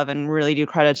really love and really do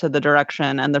credit to the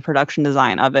direction and the production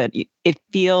design of it. It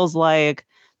feels like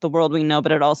the world we know,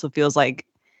 but it also feels like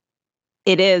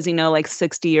it is, like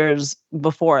 60 years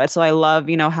before it. So I love,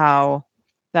 how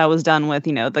that was done with,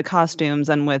 the costumes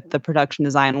and with the production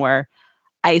design, where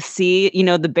I see,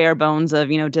 the bare bones of,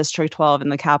 District 12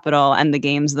 and the Capitol and the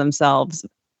games themselves.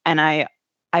 And I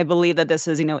believe that this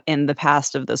is, in the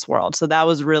past of this world. So that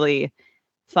was really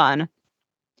fun.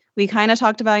 We kind of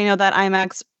talked about, that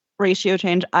IMAX ratio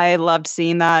change. I loved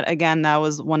seeing that. Again, that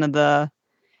was one of the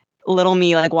little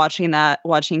me, like watching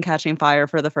Catching Fire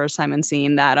for the first time and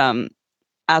seeing that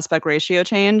aspect ratio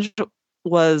change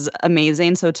was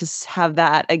amazing. So to have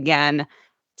that again,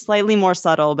 slightly more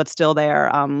subtle, but still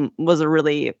there, was a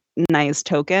really nice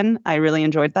token. I really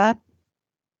enjoyed that.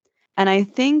 And I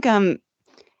think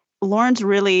Lawrence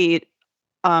really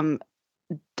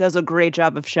does a great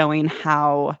job of showing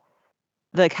how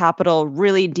the capital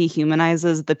really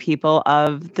dehumanizes the people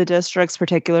of the districts,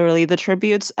 particularly the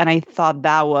tributes. And I thought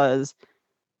that was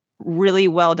really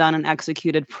well done and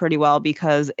executed pretty well,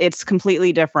 because it's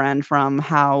completely different from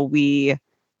how we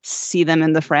see them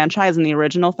in the franchise in the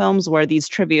original films, where these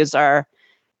tributes are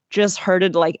just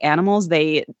herded like animals.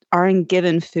 They aren't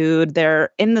given food. They're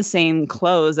in the same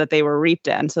clothes that they were reaped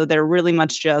in. So they're really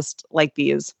much just like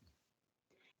these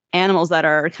animals that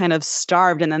are kind of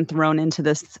starved and then thrown into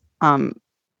this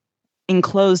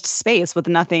enclosed space with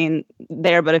nothing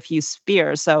there but a few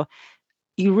spears. So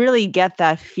you really get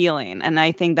that feeling. And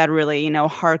I think that really,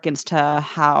 harkens to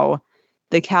how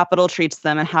the capital treats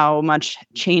them and how much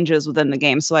changes within the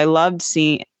game. So I loved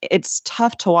seeing, it's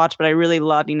tough to watch, but I really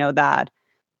loved, that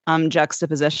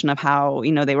juxtaposition of how,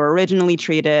 they were originally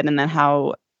treated and then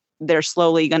how they're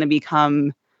slowly going to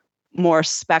become more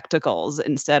spectacles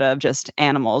instead of just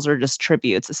animals or just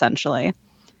tributes, essentially.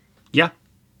 Yeah.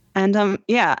 And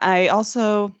I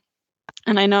also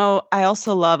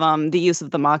love the use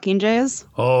of the Mockingjays.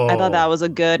 Oh, I thought that was a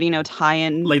good,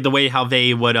 tie-in. Like the way how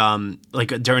they would like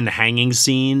during the hanging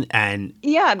scene and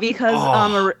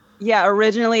because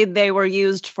originally they were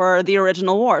used for the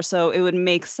original war, so it would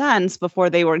make sense before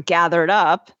they were gathered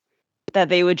up that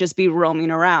they would just be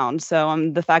roaming around.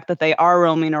 So the fact that they are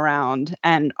roaming around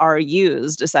and are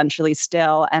used essentially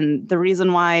still, and the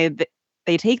reason why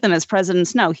they take them as President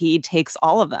Snow, he takes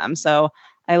all of them. So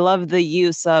I love the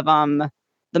use of the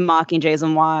Mockingjays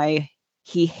and why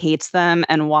he hates them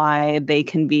and why they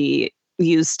can be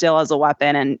used still as a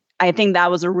weapon. And I think that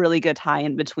was a really good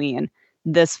tie-in between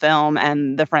this film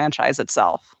and the franchise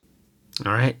itself.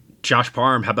 All right. Josh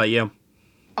Parham, how about you?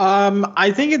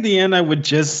 I think at the end, I would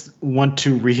just want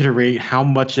to reiterate how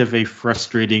much of a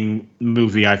frustrating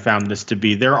movie I found this to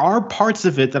be. There are parts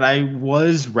of it that I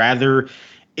was rather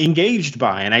engaged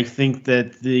by, and I think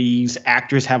that these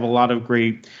actors have a lot of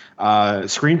great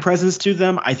screen presence to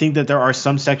them. I think that there are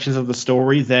some sections of the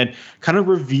story that kind of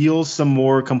reveal some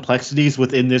more complexities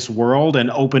within this world and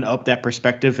open up that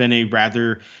perspective in a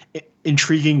rather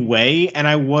intriguing way, and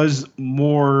I was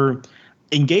more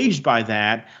engaged by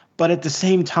that. But at the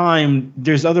same time,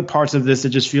 there's other parts of this that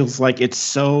just feels like it's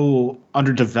so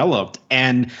underdeveloped.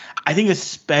 And I think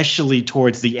especially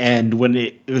towards the end when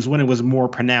it was more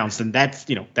pronounced. And that's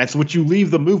what you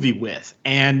leave the movie with.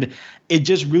 And it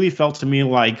just really felt to me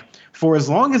like for as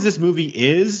long as this movie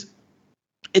is,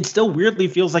 it still weirdly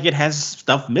feels like it has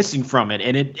stuff missing from it.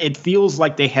 And it feels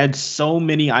like they had so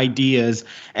many ideas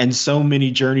and so many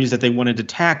journeys that they wanted to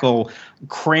tackle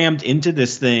crammed into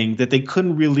this thing that they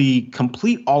couldn't really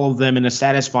complete all of them in a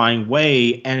satisfying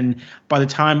way. And by the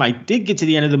time I did get to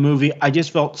the end of the movie, I just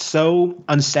felt so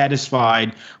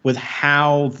unsatisfied with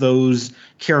how those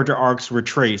character arcs were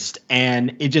traced.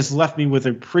 And it just left me with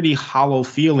a pretty hollow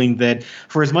feeling that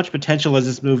for as much potential as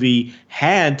this movie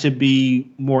had to be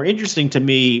more interesting to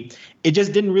me, it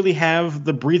just didn't really have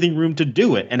the breathing room to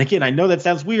do it. And again, I know that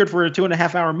sounds weird for a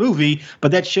 2.5-hour movie,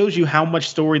 but that shows you how much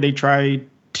story they tried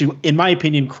to, in my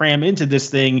opinion, cram into this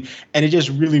thing. And it just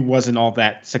really wasn't all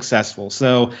that successful.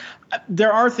 So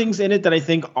there are things in it that I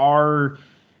think are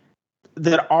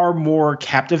more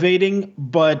captivating,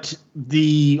 but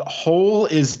the whole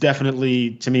is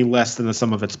definitely, to me, less than the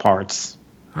sum of its parts.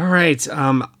 All right.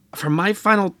 For my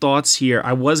final thoughts here,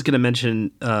 I was going to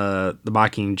mention the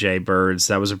Mockingjay birds.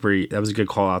 That was a good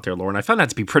call out there, Lauren. I found that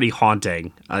to be pretty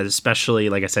haunting, especially,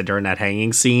 like I said, during that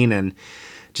hanging scene and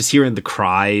just hearing the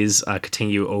cries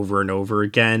continue over and over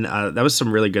again. That was some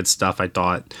really good stuff, I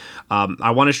thought.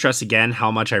 I want to stress again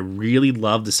how much I really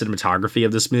love the cinematography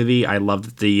of this movie. I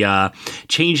loved the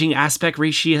changing aspect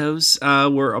ratios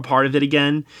were a part of it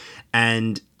again.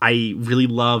 And I really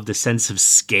love the sense of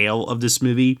scale of this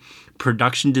movie.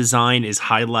 Production design is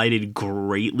highlighted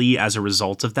greatly as a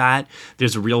result of that.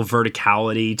 There's a real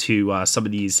verticality to some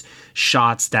of these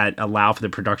shots that allow for the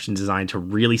production design to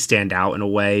really stand out in a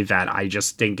way that I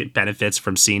just think it benefits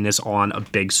from seeing this on a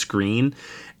big screen.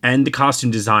 And the costume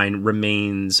design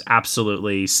remains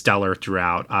absolutely stellar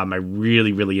throughout. I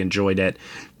really, really enjoyed it.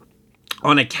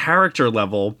 On a character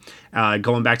level,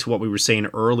 going back to what we were saying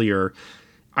earlier,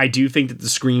 I do think that the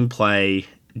screenplay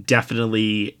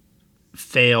definitely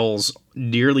fails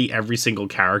nearly every single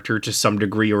character to some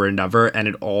degree or another, and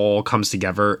it all comes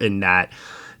together in that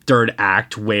third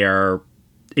act where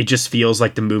it just feels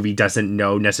like the movie doesn't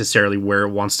know necessarily where it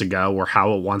wants to go or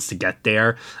how it wants to get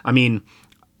there. I mean,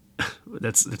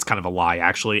 that's kind of a lie,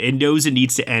 actually. It knows it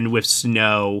needs to end with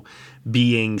Snow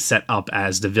being set up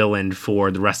as the villain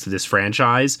for the rest of this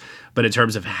franchise, but in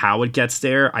terms of how it gets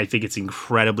there, I think it's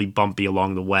incredibly bumpy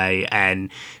along the way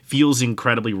and feels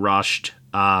incredibly rushed.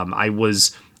 I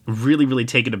was really, really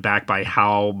taken aback by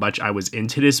how much I was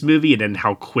into this movie and then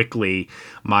how quickly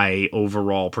my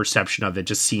overall perception of it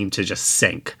just seemed to just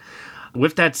sink.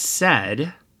 With that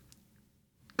said,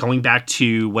 going back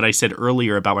to what I said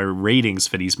earlier about my ratings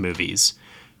for these movies,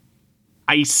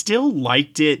 I still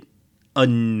liked it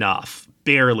enough,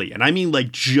 barely, and I mean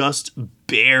like just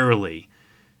barely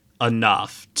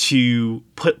enough to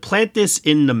plant this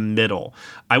in the middle.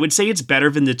 I would say it's better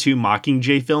than the two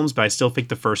Mockingjay films, but I still think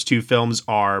the first two films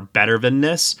are better than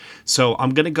this. So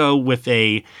I'm going to go with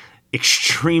a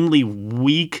extremely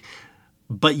weak,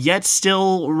 but yet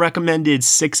still recommended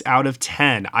 6 out of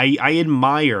 10. I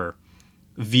admire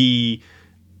the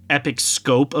epic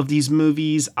scope of these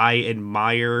movies. I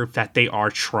admire that they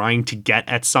are trying to get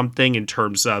at something in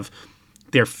terms of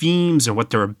their themes and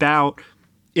what they're about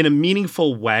in a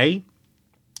meaningful way.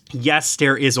 Yes,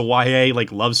 there is a YA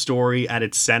like love story at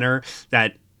its center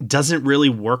that doesn't really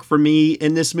work for me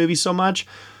in this movie so much,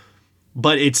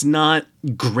 but it's not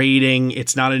grating,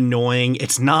 it's not annoying,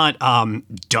 it's not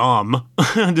dumb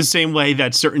the same way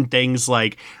that certain things,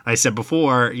 like I said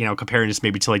before, you know, comparing this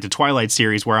maybe to like the Twilight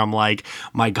series, where I'm like,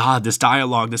 my God, this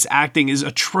dialogue, this acting is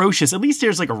atrocious. At least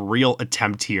there's like a real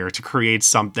attempt here to create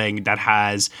something that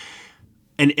has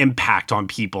an impact on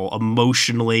people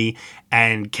emotionally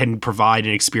and can provide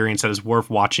an experience that is worth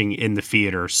watching in the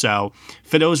theater. So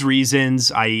for those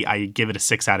reasons, I give it a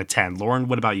 6 out of 10. Lauren,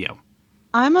 what about you?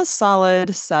 I'm a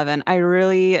solid 7. I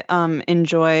really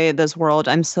enjoy this world.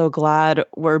 I'm so glad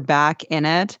we're back in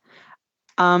it.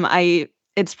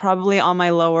 It's probably on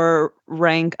my lower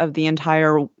rank of the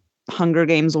entire Hunger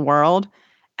Games world.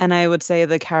 And I would say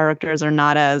the characters are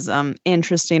not as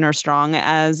interesting or strong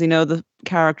as, you know, the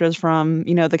characters from,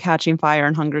 you know, the Catching Fire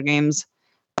and Hunger Games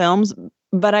films.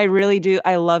 But I really do.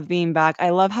 I love being back. I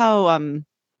love how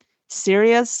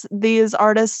serious these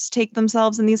artists take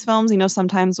themselves in these films. You know,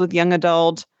 sometimes with young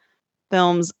adult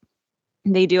films,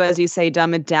 they do, as you say,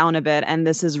 dumb it down a bit. And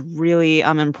this is really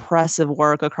impressive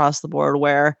work across the board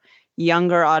where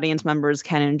younger audience members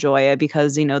can enjoy it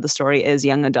because, you know, the story is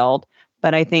young adult.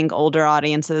 But I think older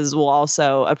audiences will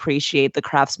also appreciate the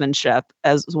craftsmanship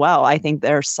as well. I think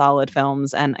they're solid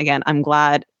films. And again, I'm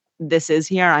glad this is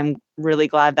here. I'm really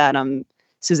glad that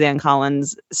Suzanne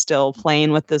Collins still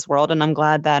playing with this world. And I'm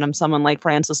glad that someone like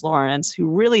Francis Lawrence, who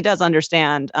really does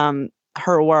understand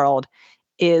her world,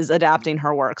 is adapting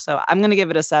her work. So I'm going to give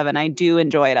it a 7. I do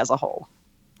enjoy it as a whole.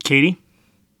 Katie?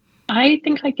 I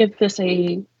think I give this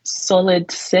a solid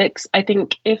 6. I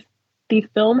think if the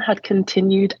film had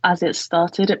continued as it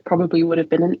started, it probably would have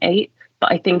been an 8, but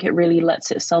I think it really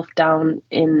lets itself down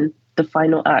in the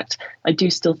final act. I do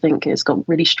still think it's got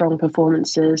really strong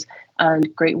performances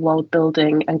and great world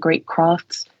building and great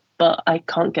crafts, but I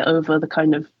can't get over the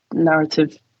kind of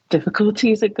narrative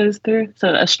difficulties it goes through.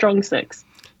 So a strong 6.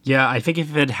 Yeah, I think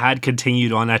if it had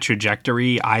continued on that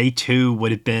trajectory, I too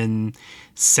would have been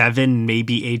 7,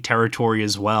 maybe 8 territory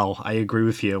as well. I agree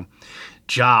with you.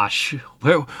 Josh,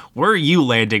 where are you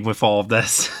landing with all of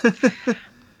this?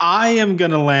 I am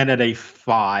going to land at a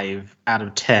 5 out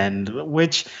of 10,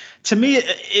 which to me,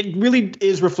 it really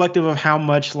is reflective of how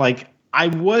much like I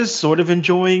was sort of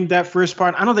enjoying that first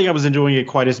part. I don't think I was enjoying it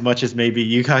quite as much as maybe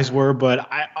you guys were, but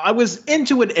I was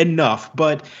into it enough,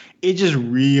 but it just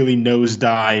really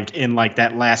nosedived in like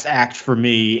that last act for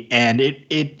me. And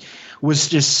it was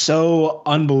just so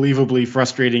unbelievably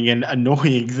frustrating and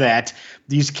annoying that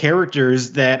these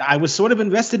characters that I was sort of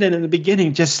invested in the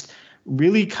beginning, just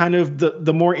really kind of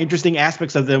the more interesting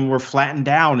aspects of them were flattened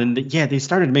down. And yeah, they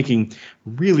started making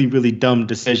really, really dumb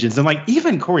decisions. And like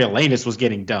even Coriolanus was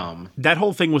getting dumb. That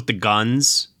whole thing with the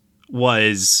guns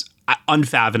was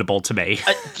unfathomable to me.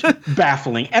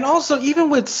 Baffling. And also even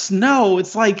with Snow,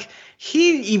 it's like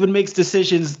he even makes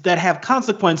decisions that have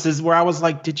consequences where I was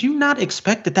like, did you not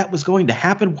expect that was going to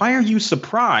happen? Why are you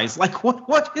surprised? Like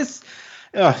what is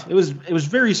it was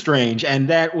very strange. And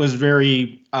that was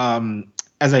very,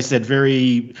 as I said,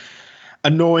 very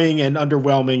annoying and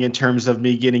underwhelming in terms of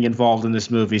me getting involved in this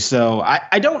movie. So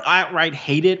I don't outright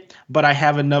hate it, but I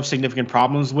have enough significant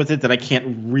problems with it that I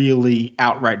can't really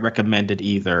outright recommend it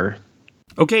either.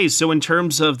 Okay, so in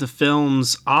terms of the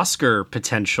film's Oscar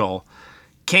potential,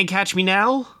 Can't Catch Me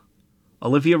Now?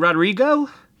 Olivia Rodrigo?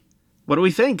 What do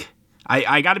we think?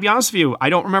 I got to be honest with you, I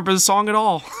don't remember the song at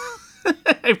all.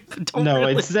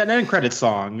 It's an end credit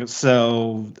song.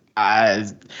 So I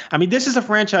mean, this is a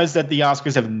franchise that the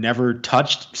Oscars have never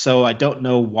touched. So I don't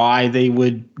know why they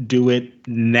would do it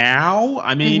now.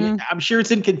 I mean, I'm sure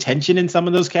it's in contention in some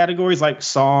of those categories, like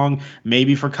song,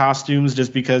 maybe for costumes,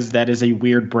 just because that is a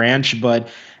weird branch. But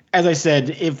as I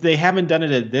said, if they haven't done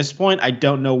it at this point, I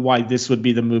don't know why this would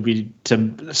be the movie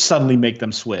to suddenly make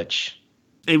them switch.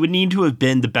 It would need to have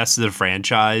been the best of the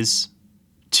franchise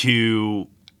to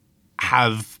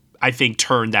have, I think,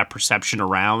 turned that perception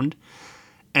around.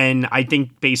 And I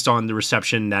think based on the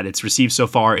reception that it's received so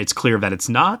far, it's clear that it's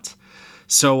not.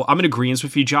 So I'm in agreement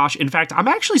with you, Josh. In fact, I'm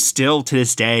actually still, to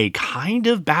this day, kind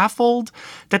of baffled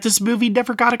that this movie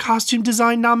never got a costume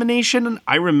design nomination.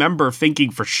 I remember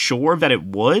thinking for sure that it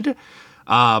would.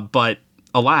 But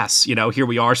alas, here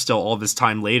we are still all this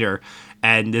time later.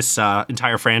 And this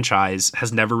entire franchise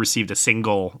has never received a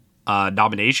single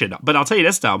nomination. But I'll tell you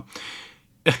this, though.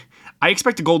 I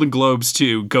expect the Golden Globes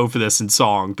to go for this in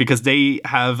song because they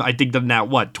have, I think, done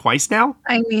that, twice now?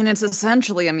 I mean, it's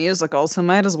essentially a musical, so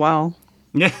might as well.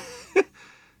 Yeah.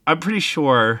 I'm pretty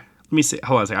sure. Let me see.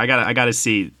 Hold on a second. I gotta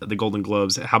see the Golden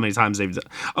Globes, how many times they've done.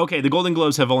 Okay, the Golden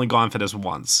Globes have only gone for this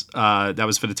once. That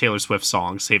was for the Taylor Swift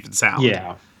song, Safe and Sound.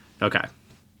 Yeah. Okay.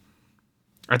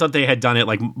 I thought they had done it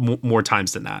like more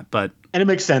times than that, but. And it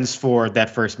makes sense for that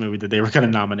first movie that they were going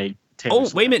to nominate Taylor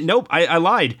Swift. Wait a minute. Nope. I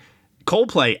lied.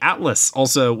 Coldplay, Atlas,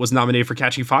 also was nominated for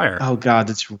Catching Fire. Oh, God,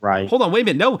 that's right. Hold on, wait a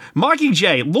minute. No,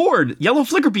 Mockingjay, Lord, Yellow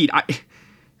Flicker Beat.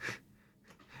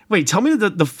 Wait, tell me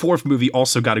that the fourth movie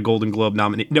also got a Golden Globe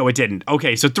nomination. No, it didn't.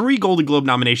 Okay, so 3 Golden Globe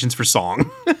nominations for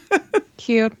song.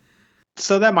 Cute.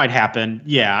 So that might happen.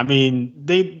 Yeah, I mean,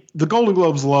 the Golden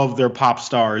Globes love their pop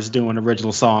stars doing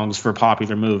original songs for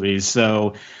popular movies.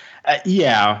 So,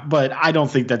 yeah, but I don't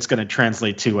think that's going to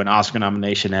translate to an Oscar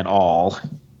nomination at all.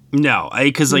 No,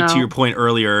 because to your point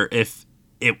earlier, if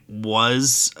it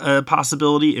was a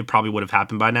possibility, it probably would have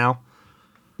happened by now.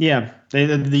 Yeah,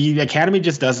 the Academy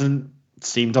just doesn't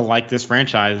seem to like this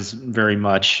franchise very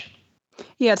much.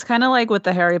 Yeah, it's kind of like with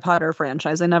the Harry Potter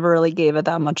franchise. They never really gave it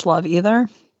that much love either.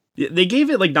 Yeah, they gave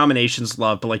it nominations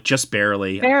love, but just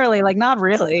barely. Barely, not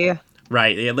really.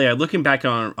 Right. Yeah, looking back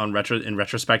in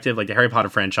retrospective, the Harry Potter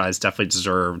franchise definitely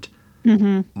deserved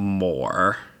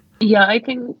more. Yeah, I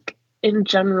think in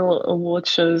general, award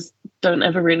shows don't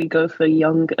ever really go for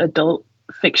young adult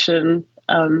fiction,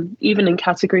 even in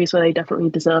categories where they definitely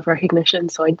deserve recognition.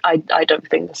 So I don't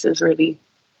think this is really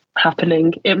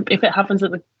happening. If it happens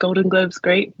at the Golden Globes,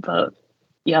 great. But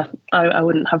yeah, I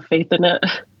wouldn't have faith in it.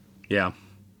 Yeah.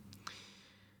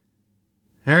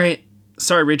 All right.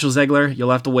 Sorry, Rachel Zegler.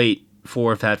 You'll have to wait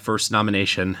for that first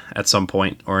nomination at some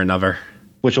point or another.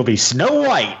 Which will be Snow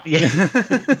White.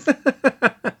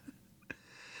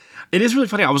 It is really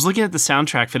funny. I was looking at the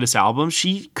soundtrack for this album.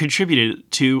 She contributed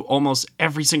to almost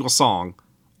every single song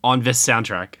on this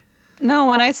soundtrack. No,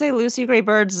 when I say Lucy Gray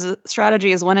Bird's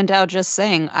strategy is when in doubt, just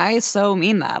sing, I so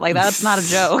mean that. That's not a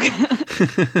joke.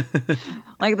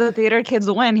 The theater kids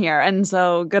win here, and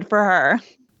so good for her.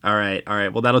 All right.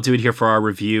 Well, that'll do it here for our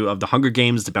review of The Hunger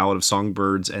Games, The Ballad of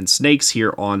Songbirds and Snakes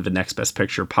here on the Next Best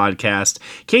Picture podcast.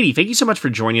 Katie, thank you so much for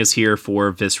joining us here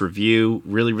for this review.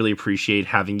 Really, really appreciate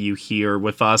having you here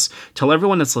with us. Tell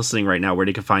everyone that's listening right now where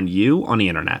they can find you on the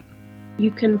internet. You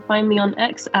can find me on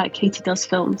X at Katie Does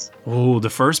Films. Oh,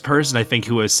 the first person I think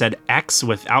who has said X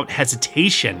without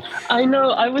hesitation. I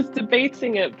know, I was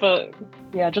debating it, but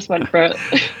yeah, I just went for it.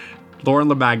 Lauren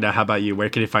LaMagna, how about you? Where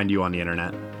can they find you on the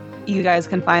internet? You guys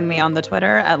can find me on the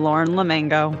Twitter at Lauren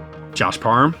Lamango. Josh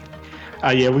Parham?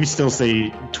 Yeah, we still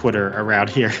say Twitter around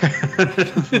here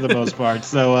for the most part.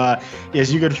 So,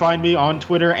 yes, you can find me on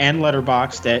Twitter and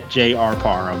Letterboxd at JR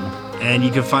Parham. And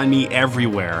you can find me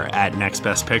everywhere at Next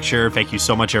Best Picture. Thank you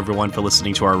so much, everyone, for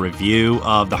listening to our review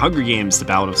of The Hunger Games, The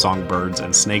Ballad of Songbirds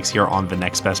and Snakes here on the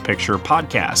Next Best Picture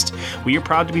podcast. We are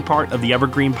proud to be part of the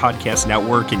Evergreen Podcast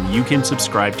Network, and you can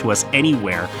subscribe to us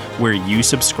anywhere where you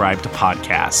subscribe to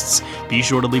podcasts. Be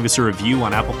sure to leave us a review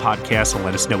on Apple Podcasts and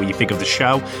let us know what you think of the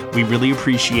show. We really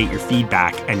appreciate your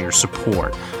feedback and your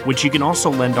support, which you can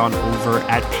also lend on over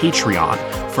at Patreon.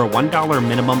 For a $1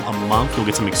 minimum a month, you'll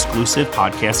get some exclusive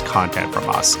podcast content from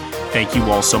us. Thank you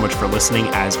all so much for listening,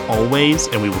 as always,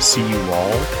 and we will see you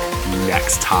all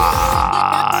next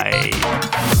time.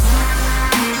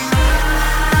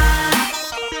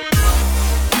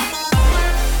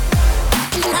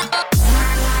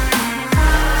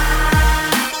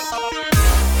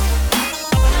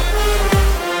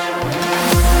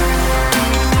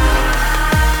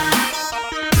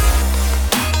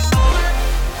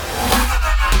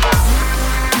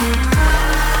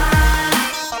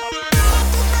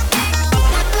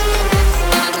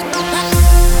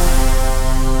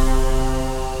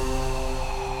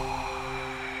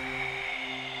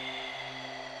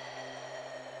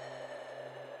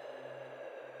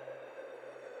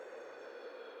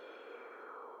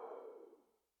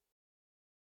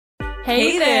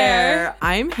 Hey there!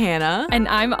 I'm Hannah. And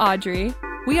I'm Audrey.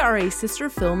 We are a sister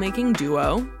filmmaking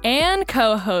duo and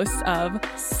co-hosts of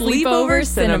Sleepover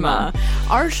Cinema,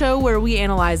 our show where we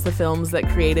analyze the films that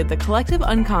created the collective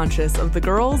unconscious of the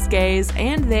girls, gays,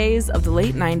 and theys of the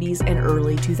late 90s and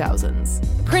early 2000s.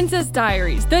 Princess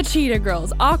Diaries, The Cheetah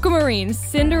Girls, Aquamarine,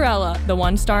 Cinderella, the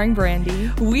one starring Brandy.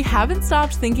 We haven't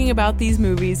stopped thinking about these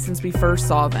movies since we first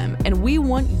saw them, and we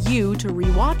want you to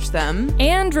rewatch them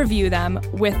and review them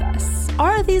with us.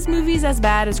 Are these movies as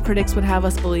bad as critics would have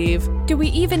us believe? Do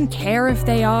we even care if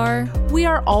they are? We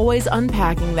are always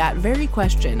unpacking that very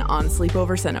question on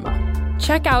Sleepover Cinema.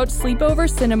 Check out Sleepover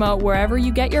Cinema wherever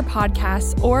you get your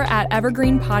podcasts or at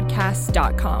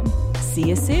evergreenpodcasts.com. See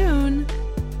you soon.